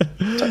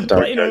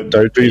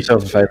do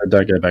yourself a favor.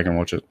 Don't go back and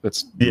watch it.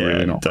 That's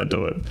really not. Don't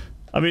do it.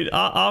 I mean,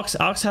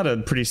 Ark's had a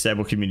pretty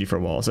stable community for a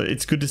while, so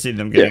it's good to see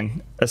them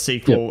getting a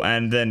sequel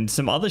and then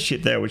some other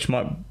shit there, which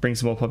might bring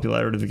some more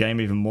popularity to the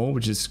game even more,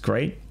 which is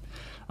great.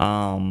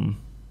 So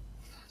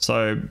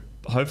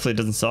hopefully it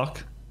doesn't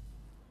suck.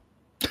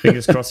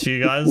 Fingers crossed for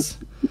you guys.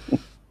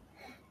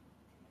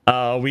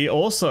 We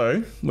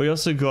also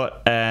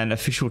got an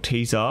official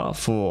teaser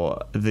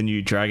for the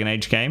new Dragon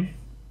Age game.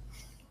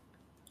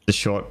 The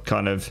short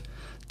kind of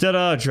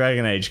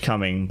Dragon Age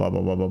coming, blah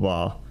blah blah blah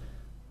blah.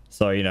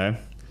 So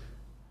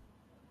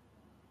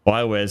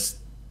BioWare's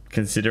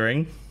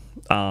considering.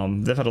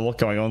 They've had a lot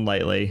going on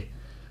lately.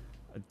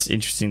 It's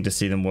interesting to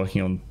see them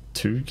working on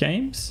 2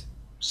 games.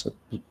 So,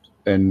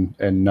 and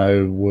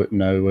no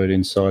word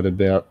inside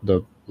about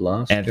the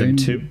last Anthem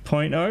game?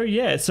 2.0.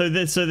 Yeah, so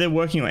they're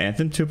working on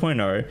Anthem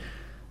 2.0.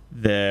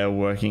 They're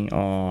working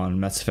on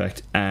Mass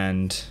Effect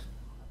and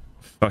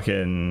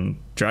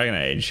fucking Dragon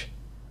Age.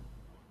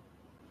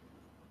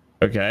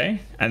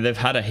 Okay, and they've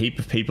had a heap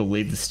of people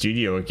leave the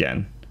studio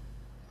again.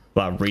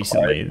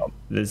 Recently,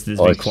 there's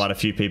been quite a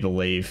few people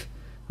leave.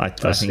 I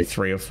think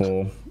 3 or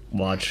 4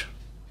 large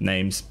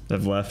names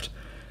have left.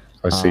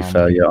 I see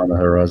failure on the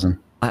horizon.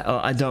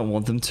 I don't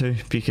want them to,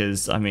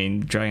 because I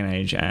mean Dragon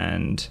Age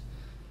and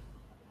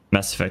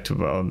Mass Effect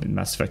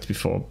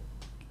before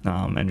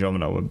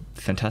Andromeda were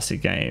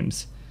fantastic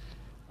games.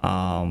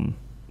 I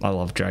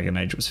love Dragon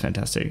Age. It was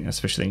fantastic,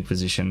 especially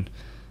Inquisition.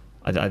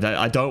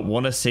 I don't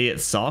want to see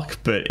it suck,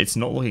 but it's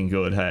not looking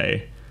good.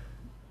 Hey,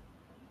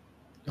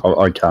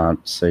 I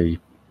can't see.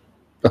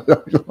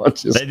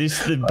 They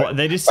just seem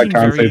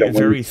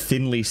very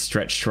thinly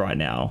stretched right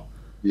now.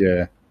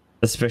 Yeah,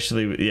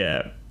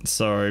 especially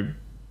So,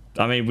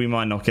 I mean, we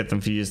might not get them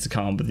for years to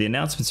come, but the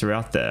announcements are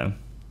out there.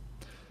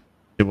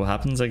 See what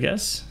happens, I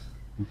guess.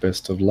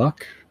 Best of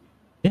luck.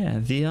 Yeah,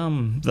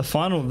 the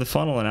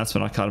final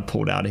announcement I kind of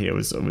pulled out of here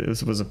was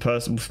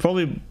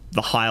probably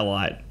the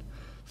highlight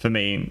for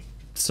me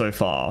so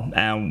far,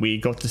 and we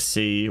got to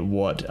see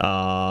what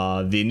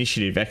the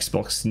Initiative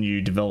Xbox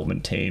new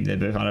development team,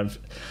 their kind of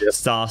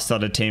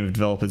star-studded team of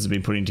developers, have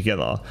been putting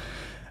together,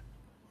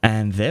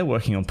 and they're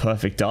working on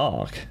Perfect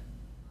Dark.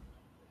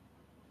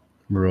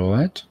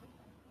 Right.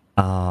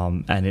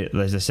 And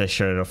as I said,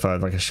 showed it off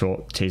like a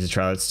short teaser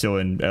trailer. It's still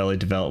in early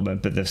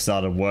development, but they've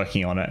started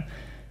working on it,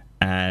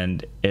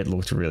 and it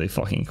looked really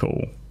fucking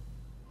cool.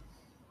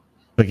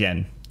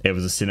 Again, it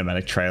was a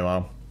cinematic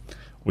trailer.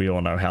 we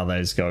all know how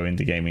those go in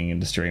the gaming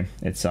industry.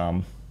 It's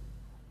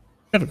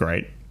never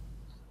great.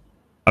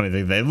 I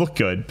mean, they look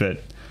good,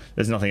 but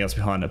there's nothing else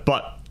behind it.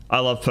 But I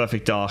love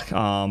Perfect Dark.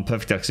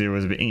 Perfect Dark Zero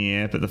was a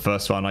bit, but the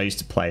first one I used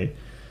to play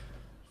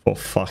for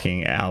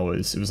fucking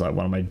hours. It was like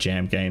one of my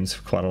jam games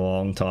for quite a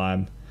long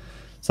time.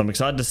 So I'm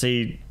excited to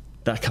see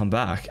that come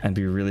back and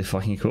be really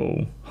fucking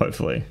cool.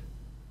 Hopefully,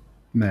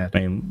 Mad. I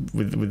mean,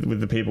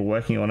 with the people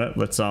working on it,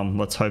 let's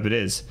hope it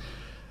is.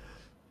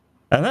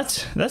 And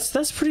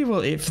that's pretty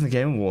well it from the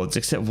Game Awards,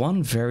 except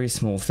one very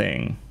small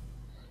thing: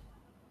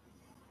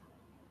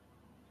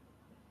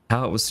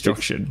 how it was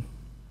structured.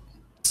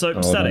 So,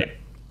 Static.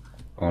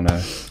 Oh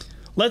no.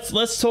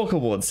 Let's talk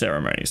award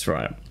ceremonies,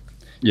 right?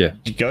 Yeah.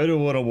 You go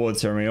to an award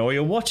ceremony, or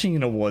you're watching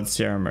an award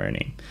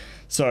ceremony.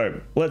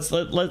 So let's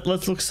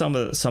look some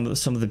of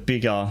the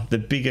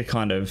bigger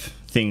kind of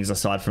things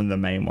aside from the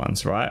main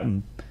ones, right?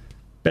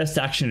 Best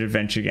action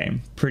adventure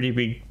game, pretty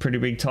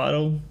big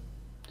title.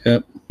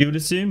 Yep. You would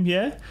assume,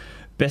 yeah.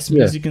 Best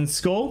music and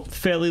score,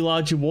 fairly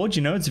large award.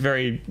 You know, it's a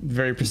very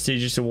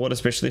prestigious award,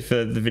 especially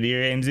for the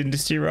video games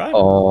industry, right?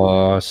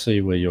 Oh, I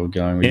see where you're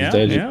going with this.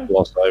 They just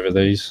gloss over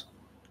these.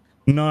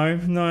 No.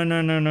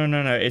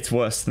 It's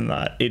worse than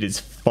that. It is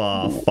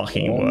far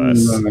fucking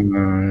worse.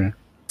 No.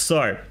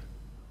 So,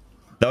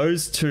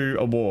 those two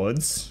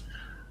awards.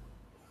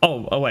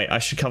 Oh, wait. I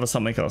should cover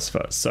something else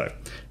first. So,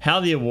 how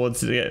the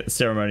awards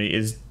ceremony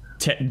is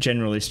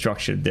generally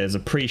structured. There's a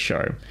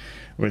pre-show,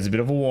 where it's a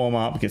bit of a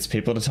warm-up, gets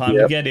people the time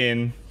to get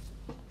in.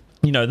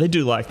 You know, they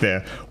do like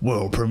their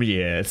world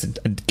premiere, it's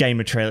a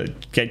gamer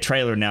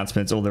trailer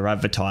announcements, all their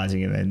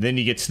advertising, and then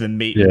you get to the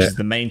meat, which is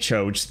the main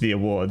show, which is the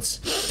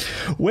awards.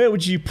 Where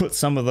would you put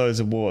some of those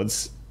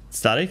awards,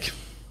 Static?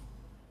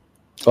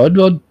 I'd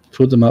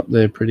put them up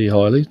there pretty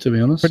highly, to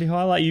be honest. Pretty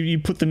high? Like you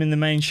put them in the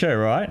main show,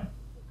 right?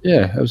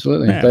 Yeah,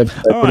 absolutely. Yeah. They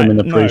put them in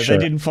the pre-show. No,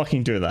 they didn't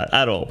fucking do that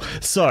at all.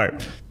 So,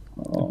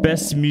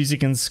 best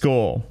music and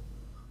score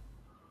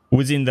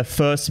was in the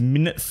first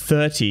minute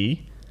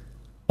 30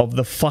 of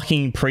the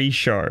fucking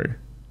pre-show.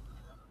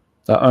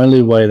 The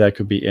only way that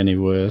could be any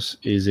worse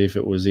is if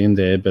it was in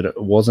there, but it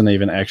wasn't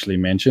even actually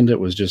mentioned. It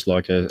was just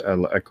like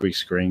a quick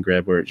screen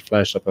grab where it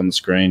flashed up on the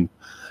screen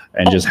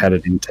and just had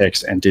it in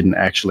text and didn't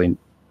actually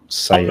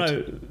say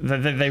it.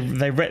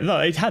 No,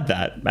 it had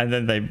that, and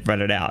then they read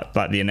it out.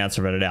 But the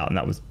announcer read it out, and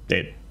that was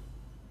it.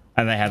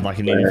 And they had like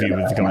an interview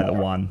with the guy that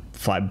won,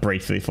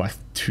 briefly for like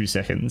 2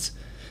 seconds.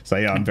 So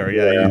yeah, I'm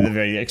the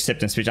very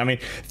acceptance speech. I mean,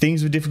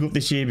 things were difficult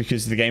this year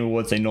because the Game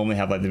Awards, they normally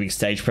have like the big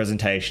stage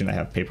presentation. They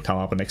have people come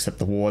up and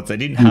accept awards. They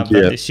didn't have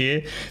that this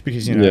year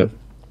because, you know,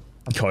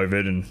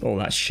 COVID and all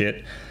that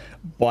shit.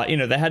 But, you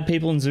know, they had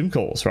people in Zoom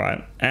calls,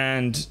 right?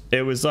 And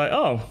it was like,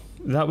 oh,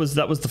 that was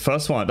the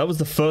first one. That was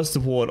the first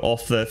award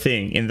off the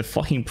thing in the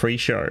fucking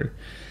pre-show.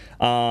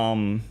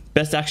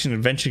 Best action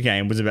adventure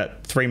game was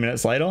about 3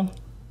 minutes later.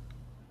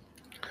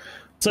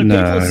 So people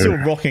are still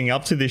rocking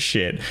up to this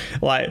shit.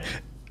 Like,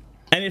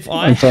 and if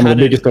I some of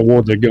the biggest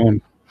awards are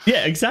gone.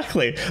 Yeah,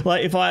 exactly.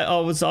 Like if I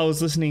was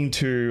listening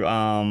to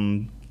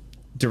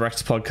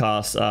Direct's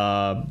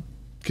podcast,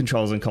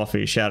 Controls and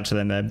Coffee. Shout out to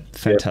them. They're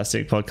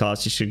fantastic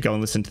podcast. You should go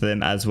and listen to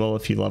them as well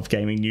if you love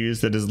gaming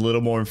news. That is a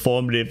little more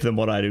informative than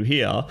what I do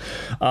here.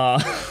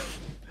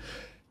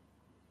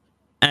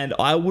 And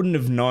I wouldn't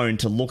have known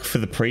to look for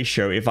the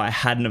pre-show if I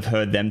hadn't have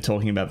heard them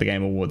talking about the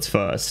Game Awards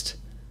first.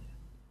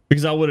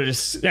 Because I would have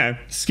just, you know,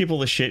 skip all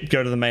the shit,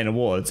 go to the main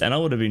awards, and I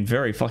would have been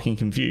very fucking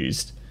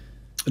confused.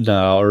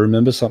 No, I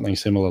remember something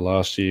similar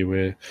last year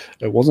where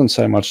it wasn't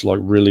so much like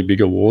really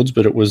big awards,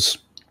 but it was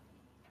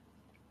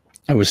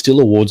still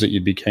awards that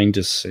you'd be keen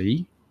to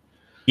see.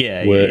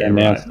 Were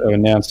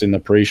announced in the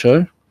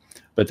pre-show.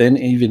 But then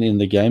even in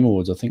the Game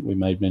Awards, I think we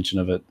made mention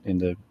of it in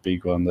the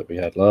big one that we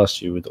had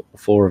last year with all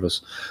four of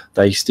us,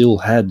 they still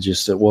had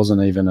it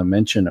wasn't even a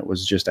mention. It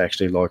was just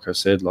actually, like I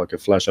said, like a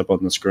flash up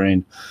on the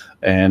screen.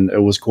 And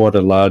it was quite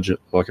a large,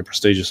 like a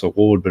prestigious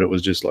award, but it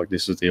was just like,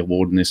 this is the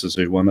award and this is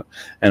who won it.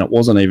 And it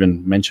wasn't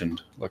even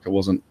mentioned. Like it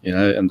wasn't, you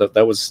know, and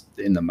that was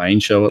in the main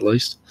show at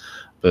least.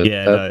 But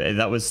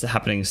that was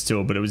happening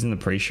still, but it was in the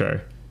pre-show.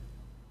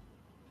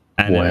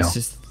 And it was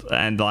just,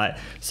 and like,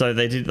 so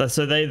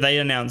they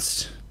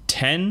announced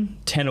 10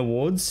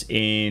 awards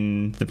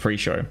in the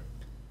pre-show.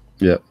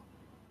 Yep.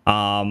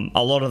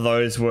 A lot of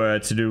those were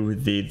to do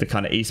with the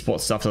kind of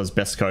esports stuff. So it was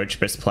best coach,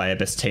 best player,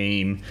 best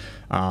team.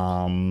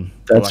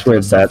 That's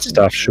where that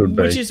stuff should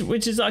be.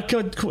 Which is like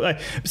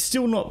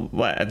still not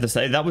at the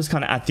same. That was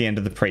kind of at the end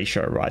of the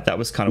pre-show, right? That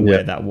was kind of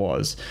where that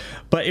was.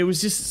 But it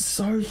was just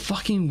so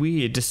fucking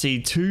weird to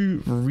see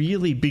two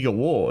really big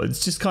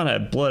awards just kind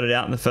of blurted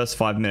out in the first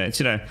 5 minutes.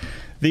 You know,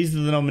 these are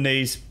the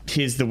nominees.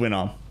 Here's the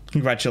winner.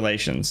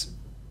 Congratulations.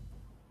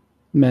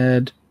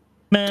 Mad.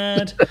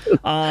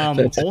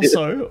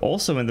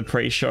 Also in the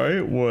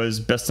pre-show was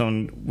best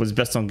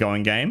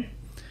ongoing game.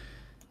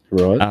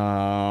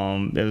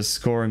 Right. There was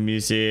score and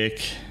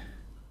music,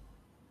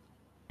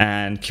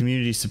 and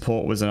community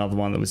support was another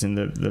one that was in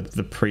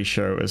the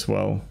pre-show as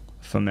well,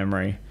 from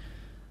memory.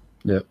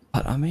 Yep.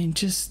 But I mean,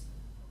 just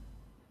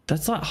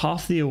that's like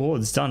half the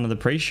awards done in the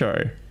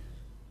pre-show.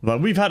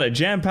 Like, we've had a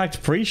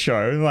jam-packed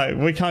pre-show. Like,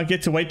 we can't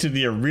get to wait to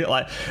the real.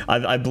 Like,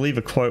 I believe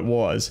a quote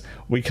was,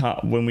 "We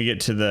can't when we get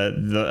to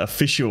the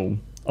official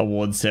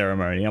award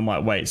ceremony." I'm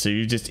like, wait, so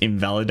you just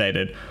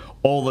invalidated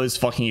all those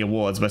fucking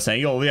awards by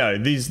saying, "Oh, yeah,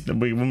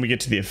 when we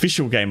get to the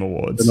official Game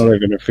Awards, they're not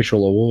even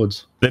official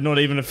awards. They're not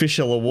even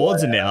official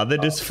awards now. They're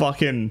just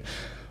fucking."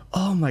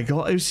 Oh my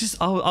god, it was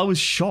just I was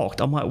shocked.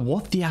 I'm like,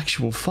 what the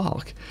actual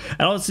fuck?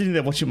 And I was sitting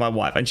there watching my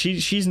wife, and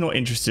she's not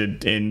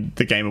interested in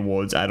the Game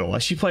Awards at all.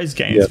 Like, she plays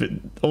games, but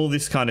all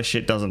this kind of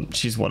shit doesn't.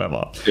 She's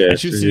whatever. Yeah, and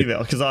she was sitting there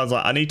because I was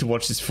like, I need to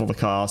watch this for the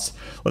cast.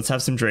 Let's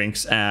have some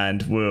drinks,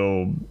 and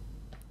we'll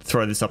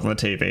throw this up on the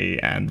TV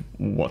and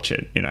watch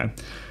it. You know.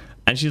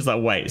 And she's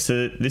like, wait,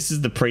 so this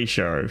is the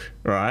pre-show,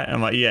 right? And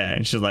I'm like, yeah.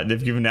 And she's like,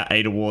 they've given out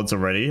 8 awards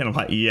already. And I'm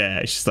like, yeah.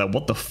 And she's like,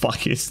 what the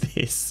fuck is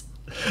this?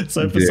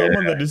 So for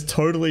someone that is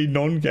totally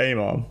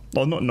non-gamer,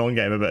 well, not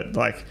non-gamer, but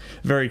like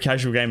very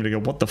casual gamer to go,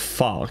 what the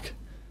fuck?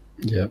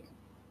 Yeah.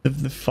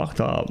 They're fucked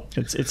up.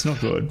 It's not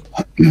good.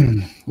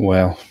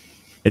 Wow.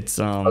 It's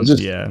I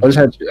just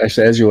had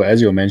actually,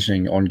 as you were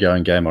mentioning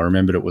ongoing game, I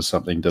remembered it was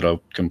something that I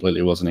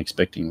completely wasn't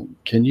expecting.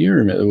 Can you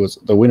remember?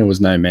 The winner was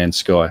No Man's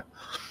Sky.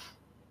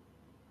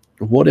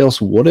 What else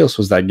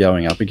was that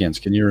going up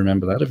against? Can you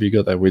remember that? Have you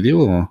got that with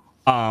you? Or?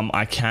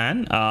 I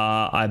can.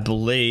 I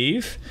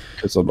believe.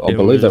 Because I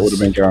believe that would have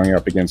been going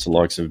up against the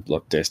likes of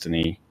like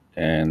Destiny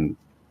and.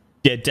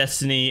 Yeah,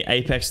 Destiny,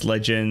 Apex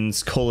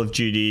Legends, Call of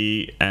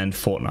Duty, and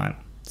Fortnite.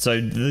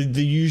 So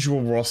the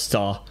usual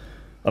roster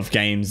of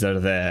games that are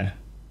there.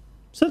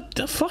 So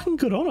they're fucking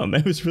good on them.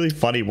 It was really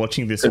funny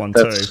watching this one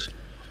too.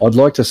 I'd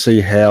like to see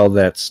how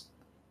that's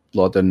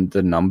like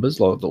the numbers,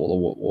 like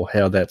or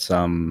how that's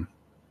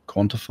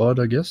quantified,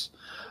 I guess,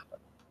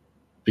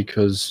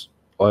 because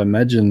I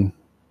imagine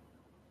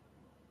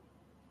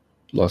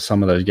like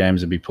some of those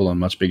games would be pulling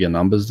much bigger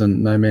numbers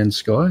than No Man's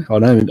Sky. I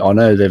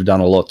know they've done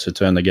a lot to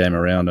turn the game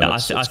around. And I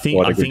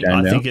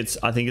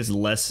think it's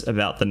less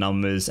about the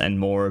numbers and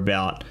more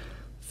about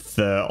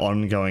the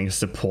ongoing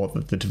support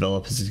that the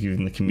developers are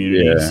giving the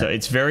community. Yeah. So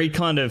it's very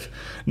kind of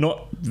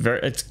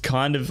it's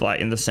kind of like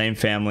in the same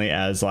family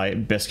as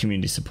like best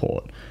community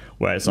support,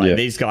 where it's like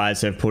these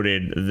guys have put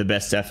in the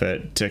best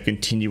effort to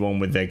continue on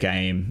with their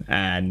game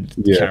and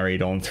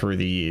carried on through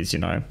the years, you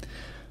know.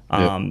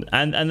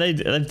 And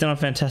they've done a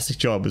fantastic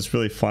job. It's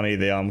really funny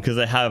because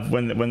they have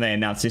when they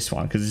announced this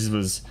one,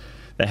 because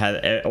they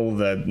had all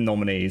the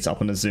nominees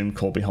up on a Zoom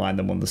call behind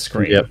them on the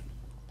screen. Yep.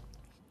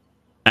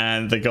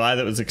 And the guy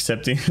that was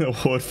accepting the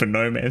award for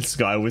No Man's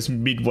Sky was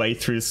midway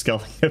through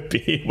sculling a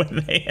beer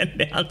when they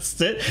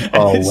announced it.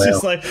 And it's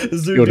just like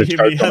zoom to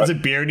him, he has a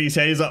beer in his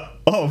hand. He's like,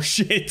 "Oh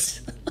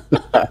shit!"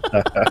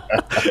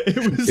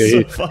 It was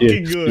so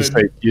fucking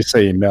good. You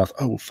see him mouth,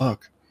 "Oh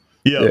fuck."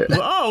 Yeah.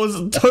 Oh, I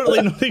was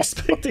totally not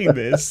expecting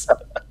this.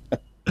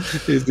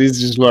 He's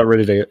just like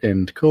ready to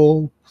end.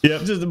 Cool.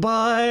 Yep, just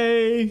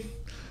bye.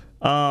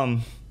 But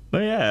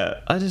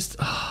yeah, I just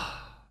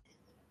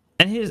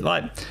and here's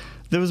like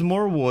there was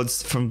more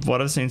awards from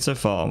what I've seen so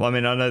far. I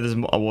mean, I know there's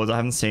more awards I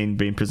haven't seen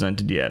being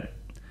presented yet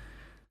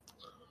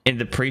in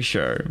the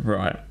pre-show,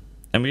 right?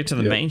 And we get to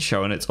the main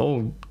show, and it's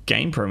all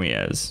game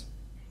premieres.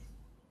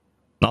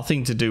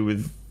 Nothing to do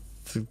with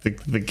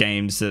the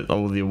games that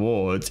all the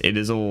awards. It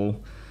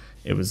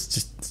was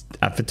just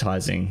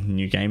advertising,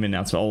 new game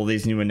announcement, all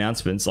these new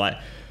announcements. Like,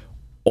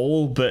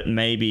 all but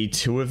maybe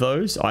 2 of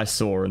those I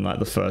saw in like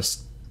the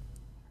first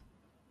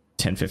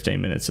 10-15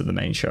 minutes of the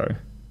main show.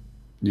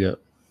 Yeah.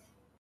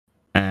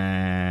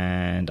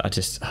 And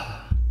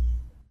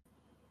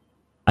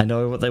I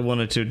know what they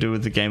wanted to do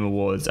with the Game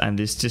Awards, and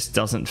this just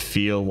doesn't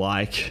feel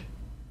like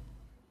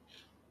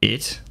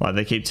it. Like,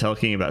 they keep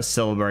talking about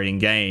celebrating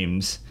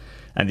games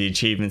and the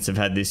achievements they've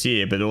had this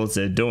year, but all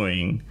they're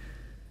doing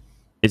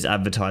is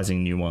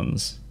advertising new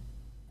ones.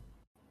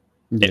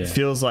 Yeah. It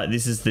feels like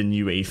this is the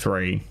new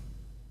E3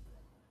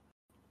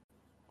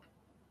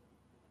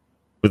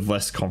 with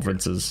less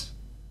conferences.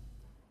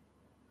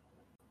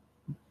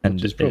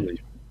 And it's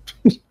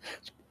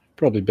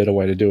probably a better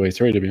way to do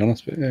E3, to be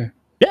honest. But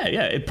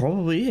yeah, it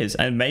probably is.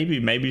 And maybe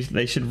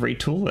they should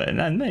retool it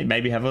and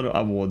maybe have an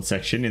award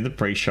section in the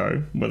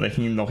pre-show where they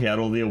can knock out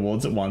all the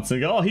awards at once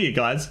and go, "Oh, here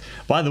guys,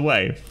 by the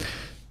way,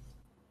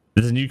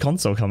 there's a new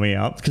console coming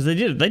out," because they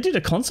did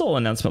a console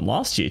announcement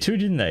last year too,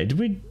 didn't they?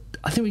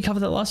 I think we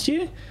covered that last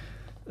year.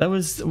 That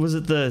was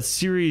it the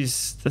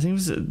series? I think it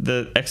was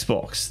the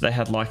Xbox. They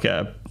had like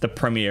the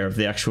premiere of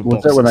the actual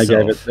box. Was that when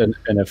itself. They gave it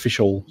an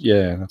official?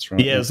 Yeah, that's right.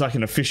 Yeah, it was like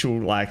an official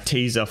like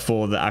teaser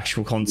for the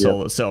actual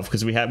console itself,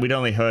 because we'd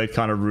only heard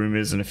kind of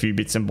rumors and a few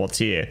bits and bobs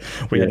here.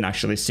 We hadn't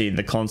actually seen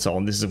the console,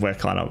 and this is where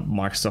kind of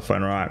Microsoft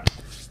went, right,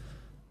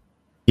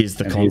 here's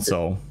the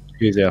console.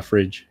 Here's our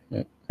fridge.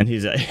 Yeah. And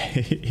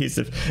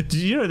did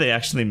you know they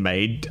actually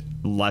made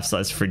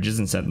life-size fridges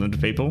and sent them to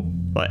people,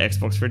 like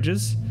Xbox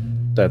fridges?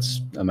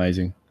 That's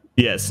amazing.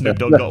 Yeah, Snoop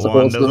Dogg got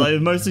one. Awesome.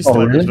 Like, mostly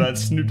celebrities, but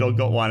Snoop Dogg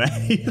got one.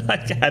 He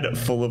like had it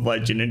full of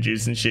like gin and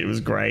juice and shit. It was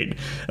great.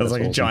 There was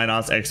like awesome. A giant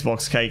ass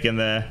Xbox cake in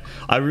there.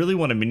 I really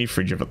want a mini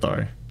fridge of it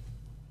though.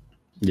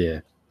 Yeah,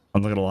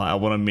 I'm not gonna lie. I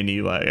want a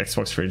mini like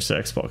Xbox fridge to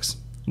Xbox.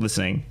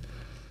 listening.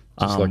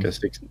 Just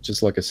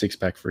like a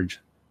 6-pack fridge.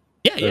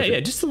 Yeah.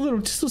 Just a little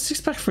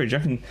 6-pack fridge.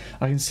 I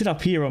can sit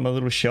up here on my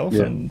little shelf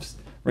and just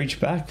reach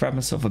back, grab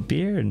myself a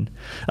beer, and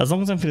as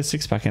long as I fit a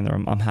 6-pack in there,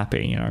 I'm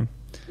happy. You know.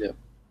 Yeah.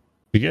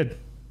 Be good.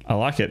 I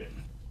like it.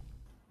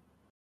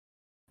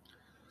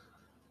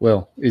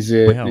 Well, is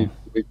there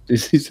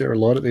a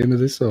light at the end of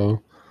this?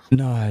 Or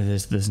no,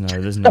 there's no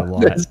light. There's not.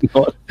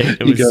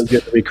 You guys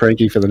get to be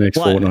cranky for the next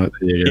fortnight.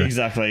 Yeah.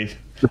 Exactly.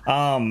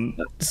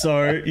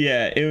 So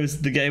yeah, it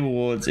was the Game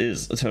Awards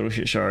is a total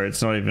shit show.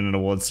 It's not even an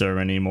awards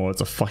ceremony anymore.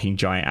 It's a fucking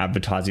giant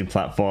advertising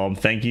platform.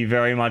 Thank you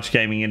very much,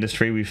 gaming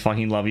industry. We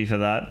fucking love you for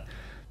that.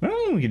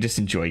 Well, we could just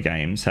enjoy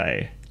games.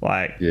 Hey,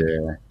 like,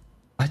 yeah.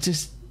 I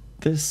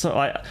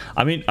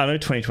mean, I know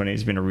 2020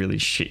 has been a really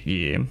shit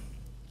year,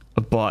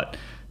 but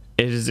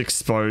it has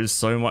exposed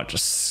so much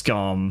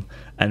scum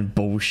and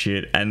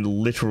bullshit and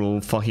literal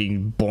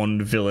fucking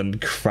Bond villain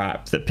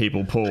crap that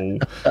people pull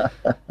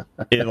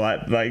in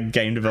like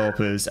game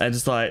developers, and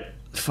just like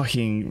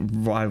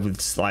fucking right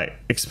with like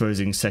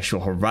exposing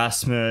sexual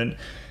harassment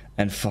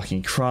and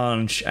fucking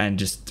crunch and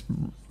just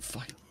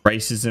fucking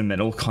racism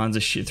and all kinds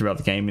of shit throughout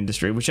the game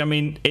industry, which I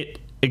mean, it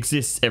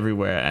exists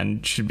everywhere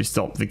and should be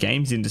stopped. The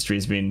games industry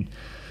has been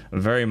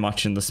very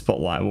much in the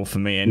spotlight, well, for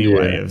me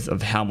anyway,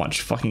 of how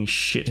much fucking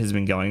shit has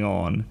been going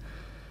on.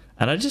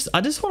 And I just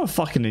want to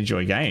fucking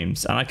enjoy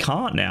games, and I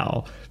can't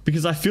now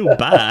because I feel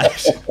bad.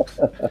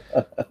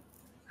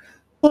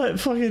 Like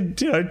fucking,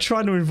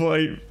 trying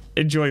to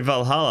enjoy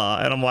Valhalla,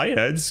 and I'm like,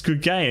 it's a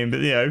good game,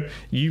 but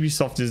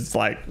Ubisoft is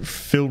like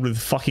filled with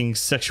fucking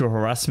sexual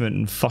harassment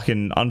and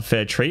fucking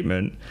unfair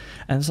treatment,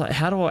 and it's like,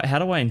 how do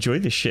I enjoy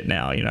this shit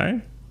now?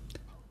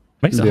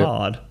 Makes it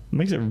hard. It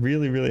makes it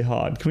really, really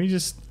hard. Can we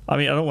just? I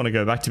mean, I don't want to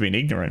go back to being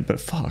ignorant, but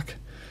fuck, can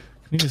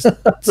we just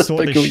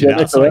sort this shit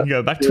out so I can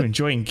go back to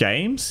enjoying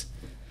games?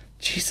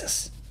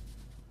 Jesus.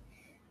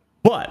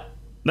 But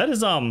that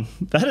is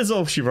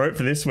all she wrote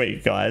for this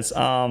week, guys.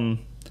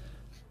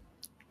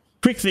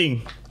 Quick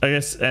thing, I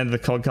guess, and the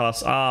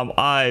podcast.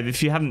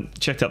 If you haven't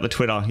checked out the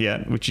Twitter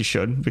yet, which you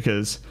should,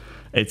 because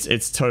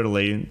it's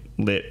totally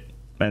lit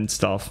and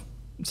stuff.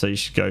 So you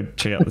should go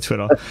check out the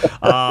Twitter.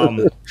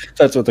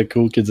 That's what the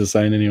cool kids are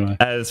saying anyway.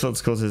 That's what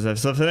the cool kids are saying.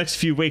 So for the next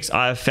few weeks,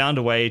 I've found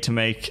a way to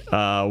make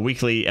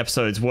weekly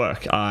episodes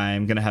work.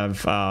 I'm going to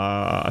have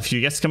a few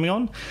guests coming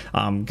on.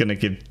 I'm going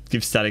to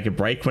give Static a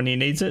break when he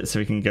needs it so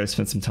he can go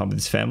spend some time with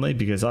his family,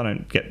 because I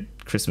don't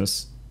get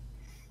Christmas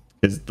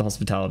because the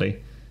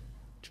hospitality.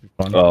 Should be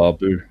fun. Oh,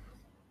 boo.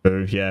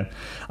 Boo, yeah.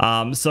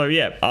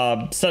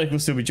 Static will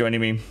still be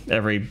joining me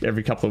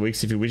every couple of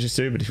weeks if he wishes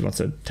to, but if he wants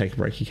to take a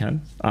break, he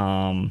can.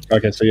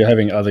 Okay, so you're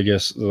having other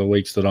guests the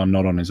weeks that I'm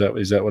not on. Is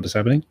that what is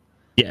happening?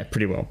 Yeah,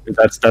 pretty well.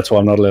 That's why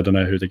I'm not allowed to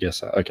know who the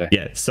guests are. Okay.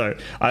 Yeah, so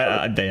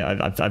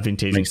I've been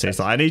teasing Steve.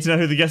 So I need to know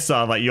who the guests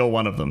are. Like, you're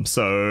one of them.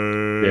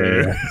 So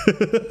yeah.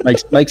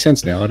 makes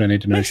sense now. I don't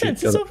need to know. Makes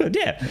sense. It's all good.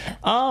 Yeah.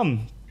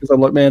 Because I'm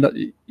like,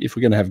 man, if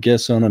we're gonna have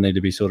guests on, I need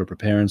to be sort of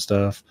preparing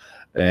stuff.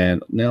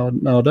 And no,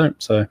 I don't.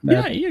 So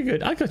yeah, you're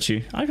good. I got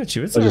you.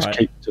 It's all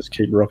right. Just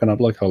keep rocking up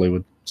like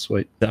Hollywood.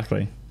 Sweet.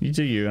 Exactly. You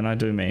do you, and I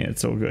do me.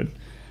 It's all good.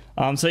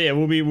 So yeah,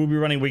 we'll be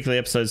running weekly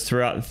episodes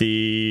throughout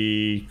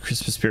the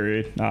Christmas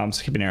period.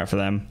 So keep an eye out for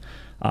them.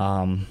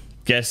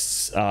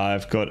 Guests,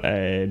 I've got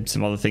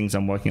some other things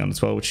I'm working on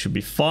as well, which should be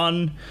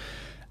fun.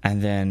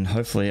 And then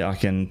hopefully I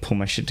can pull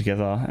my shit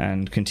together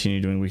and continue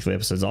doing weekly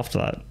episodes after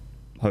that.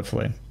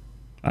 Hopefully,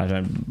 I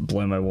don't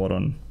blow my wad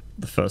on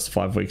the first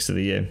 5 weeks of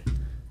the year.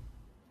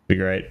 Be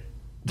great.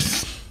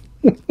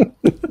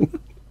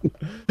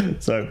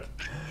 So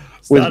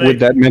with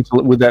that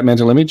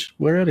mental image,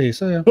 we're out of here.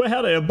 So we're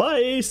out of here.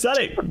 Bye,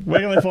 Static.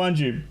 Where can they find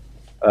you?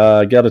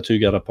 Gutter 2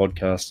 Gutter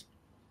podcast.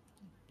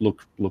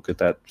 Look at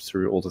that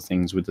through all the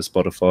things with the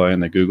Spotify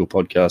and the Google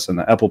Podcasts and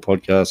the Apple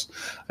Podcasts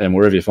and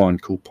wherever you find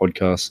cool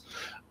podcasts.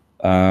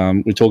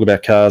 We talk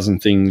about cars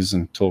and things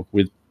and talk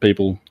with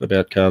people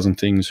about cars and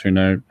things who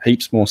know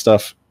heaps more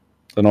stuff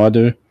than I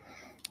do,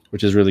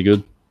 which is really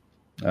good.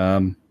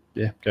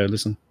 Yeah, go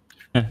listen.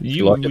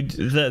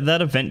 That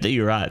event that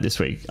you were at this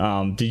week,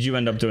 did you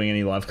end up doing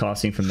any live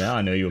casting from there?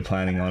 I know you were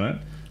planning on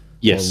it.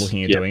 Yes. Or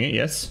looking at doing it,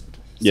 yes?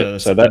 Yeah.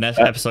 So that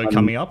episode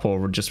coming up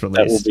or just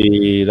released?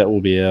 That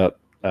will be out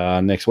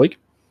next week.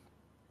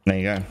 There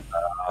you go.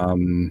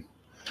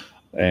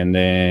 And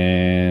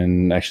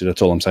then actually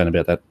that's all I'm saying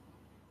about that.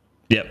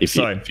 Yep. If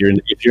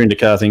you're into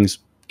car things,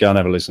 go and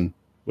have a listen.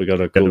 We got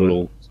a cool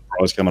little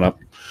surprise coming up.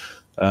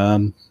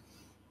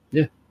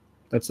 Yeah,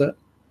 that's that.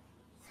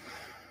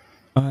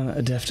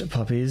 Adeft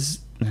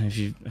Puppies. If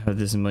you've heard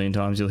this a million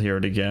times, you'll hear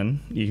it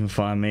again. You can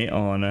find me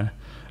on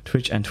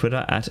Twitch and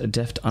Twitter at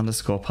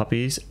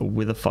adeft_puppies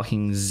with a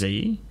fucking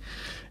Z.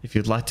 If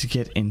you'd like to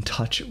get in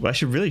touch, I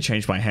should really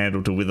change my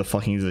handle to with a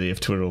fucking Z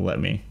if Twitter will let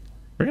me.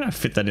 We're gonna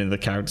fit that into the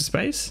character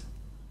space.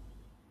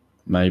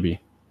 Maybe.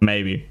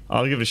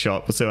 I'll give it a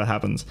shot. We'll see what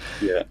happens.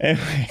 Yeah.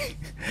 Anyway,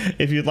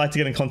 if you'd like to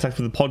get in contact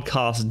with the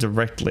podcast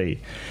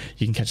directly,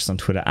 you can catch us on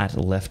Twitter at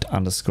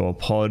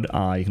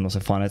left_pod. You can also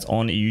find us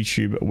on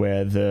YouTube,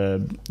 where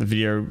the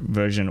video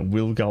version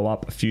will go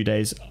up a few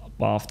days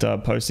after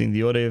posting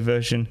the audio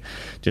version.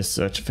 Just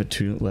search for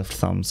Two Left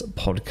Thumbs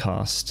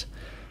podcast.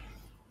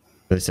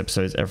 Those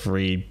episodes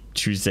every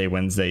Tuesday,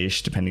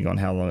 Wednesday-ish, depending on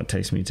how long it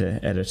takes me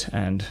to edit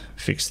and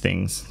fix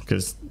things,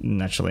 because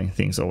naturally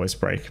things always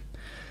break.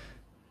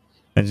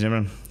 Ladies and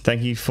gentlemen,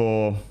 thank you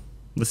for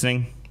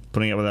listening,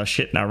 putting up with our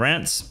shit and our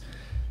rants.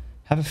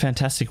 Have a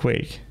fantastic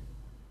week.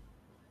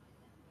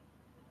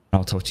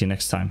 I'll talk to you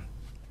next time.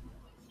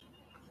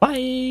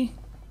 Bye.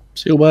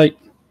 See you, mate.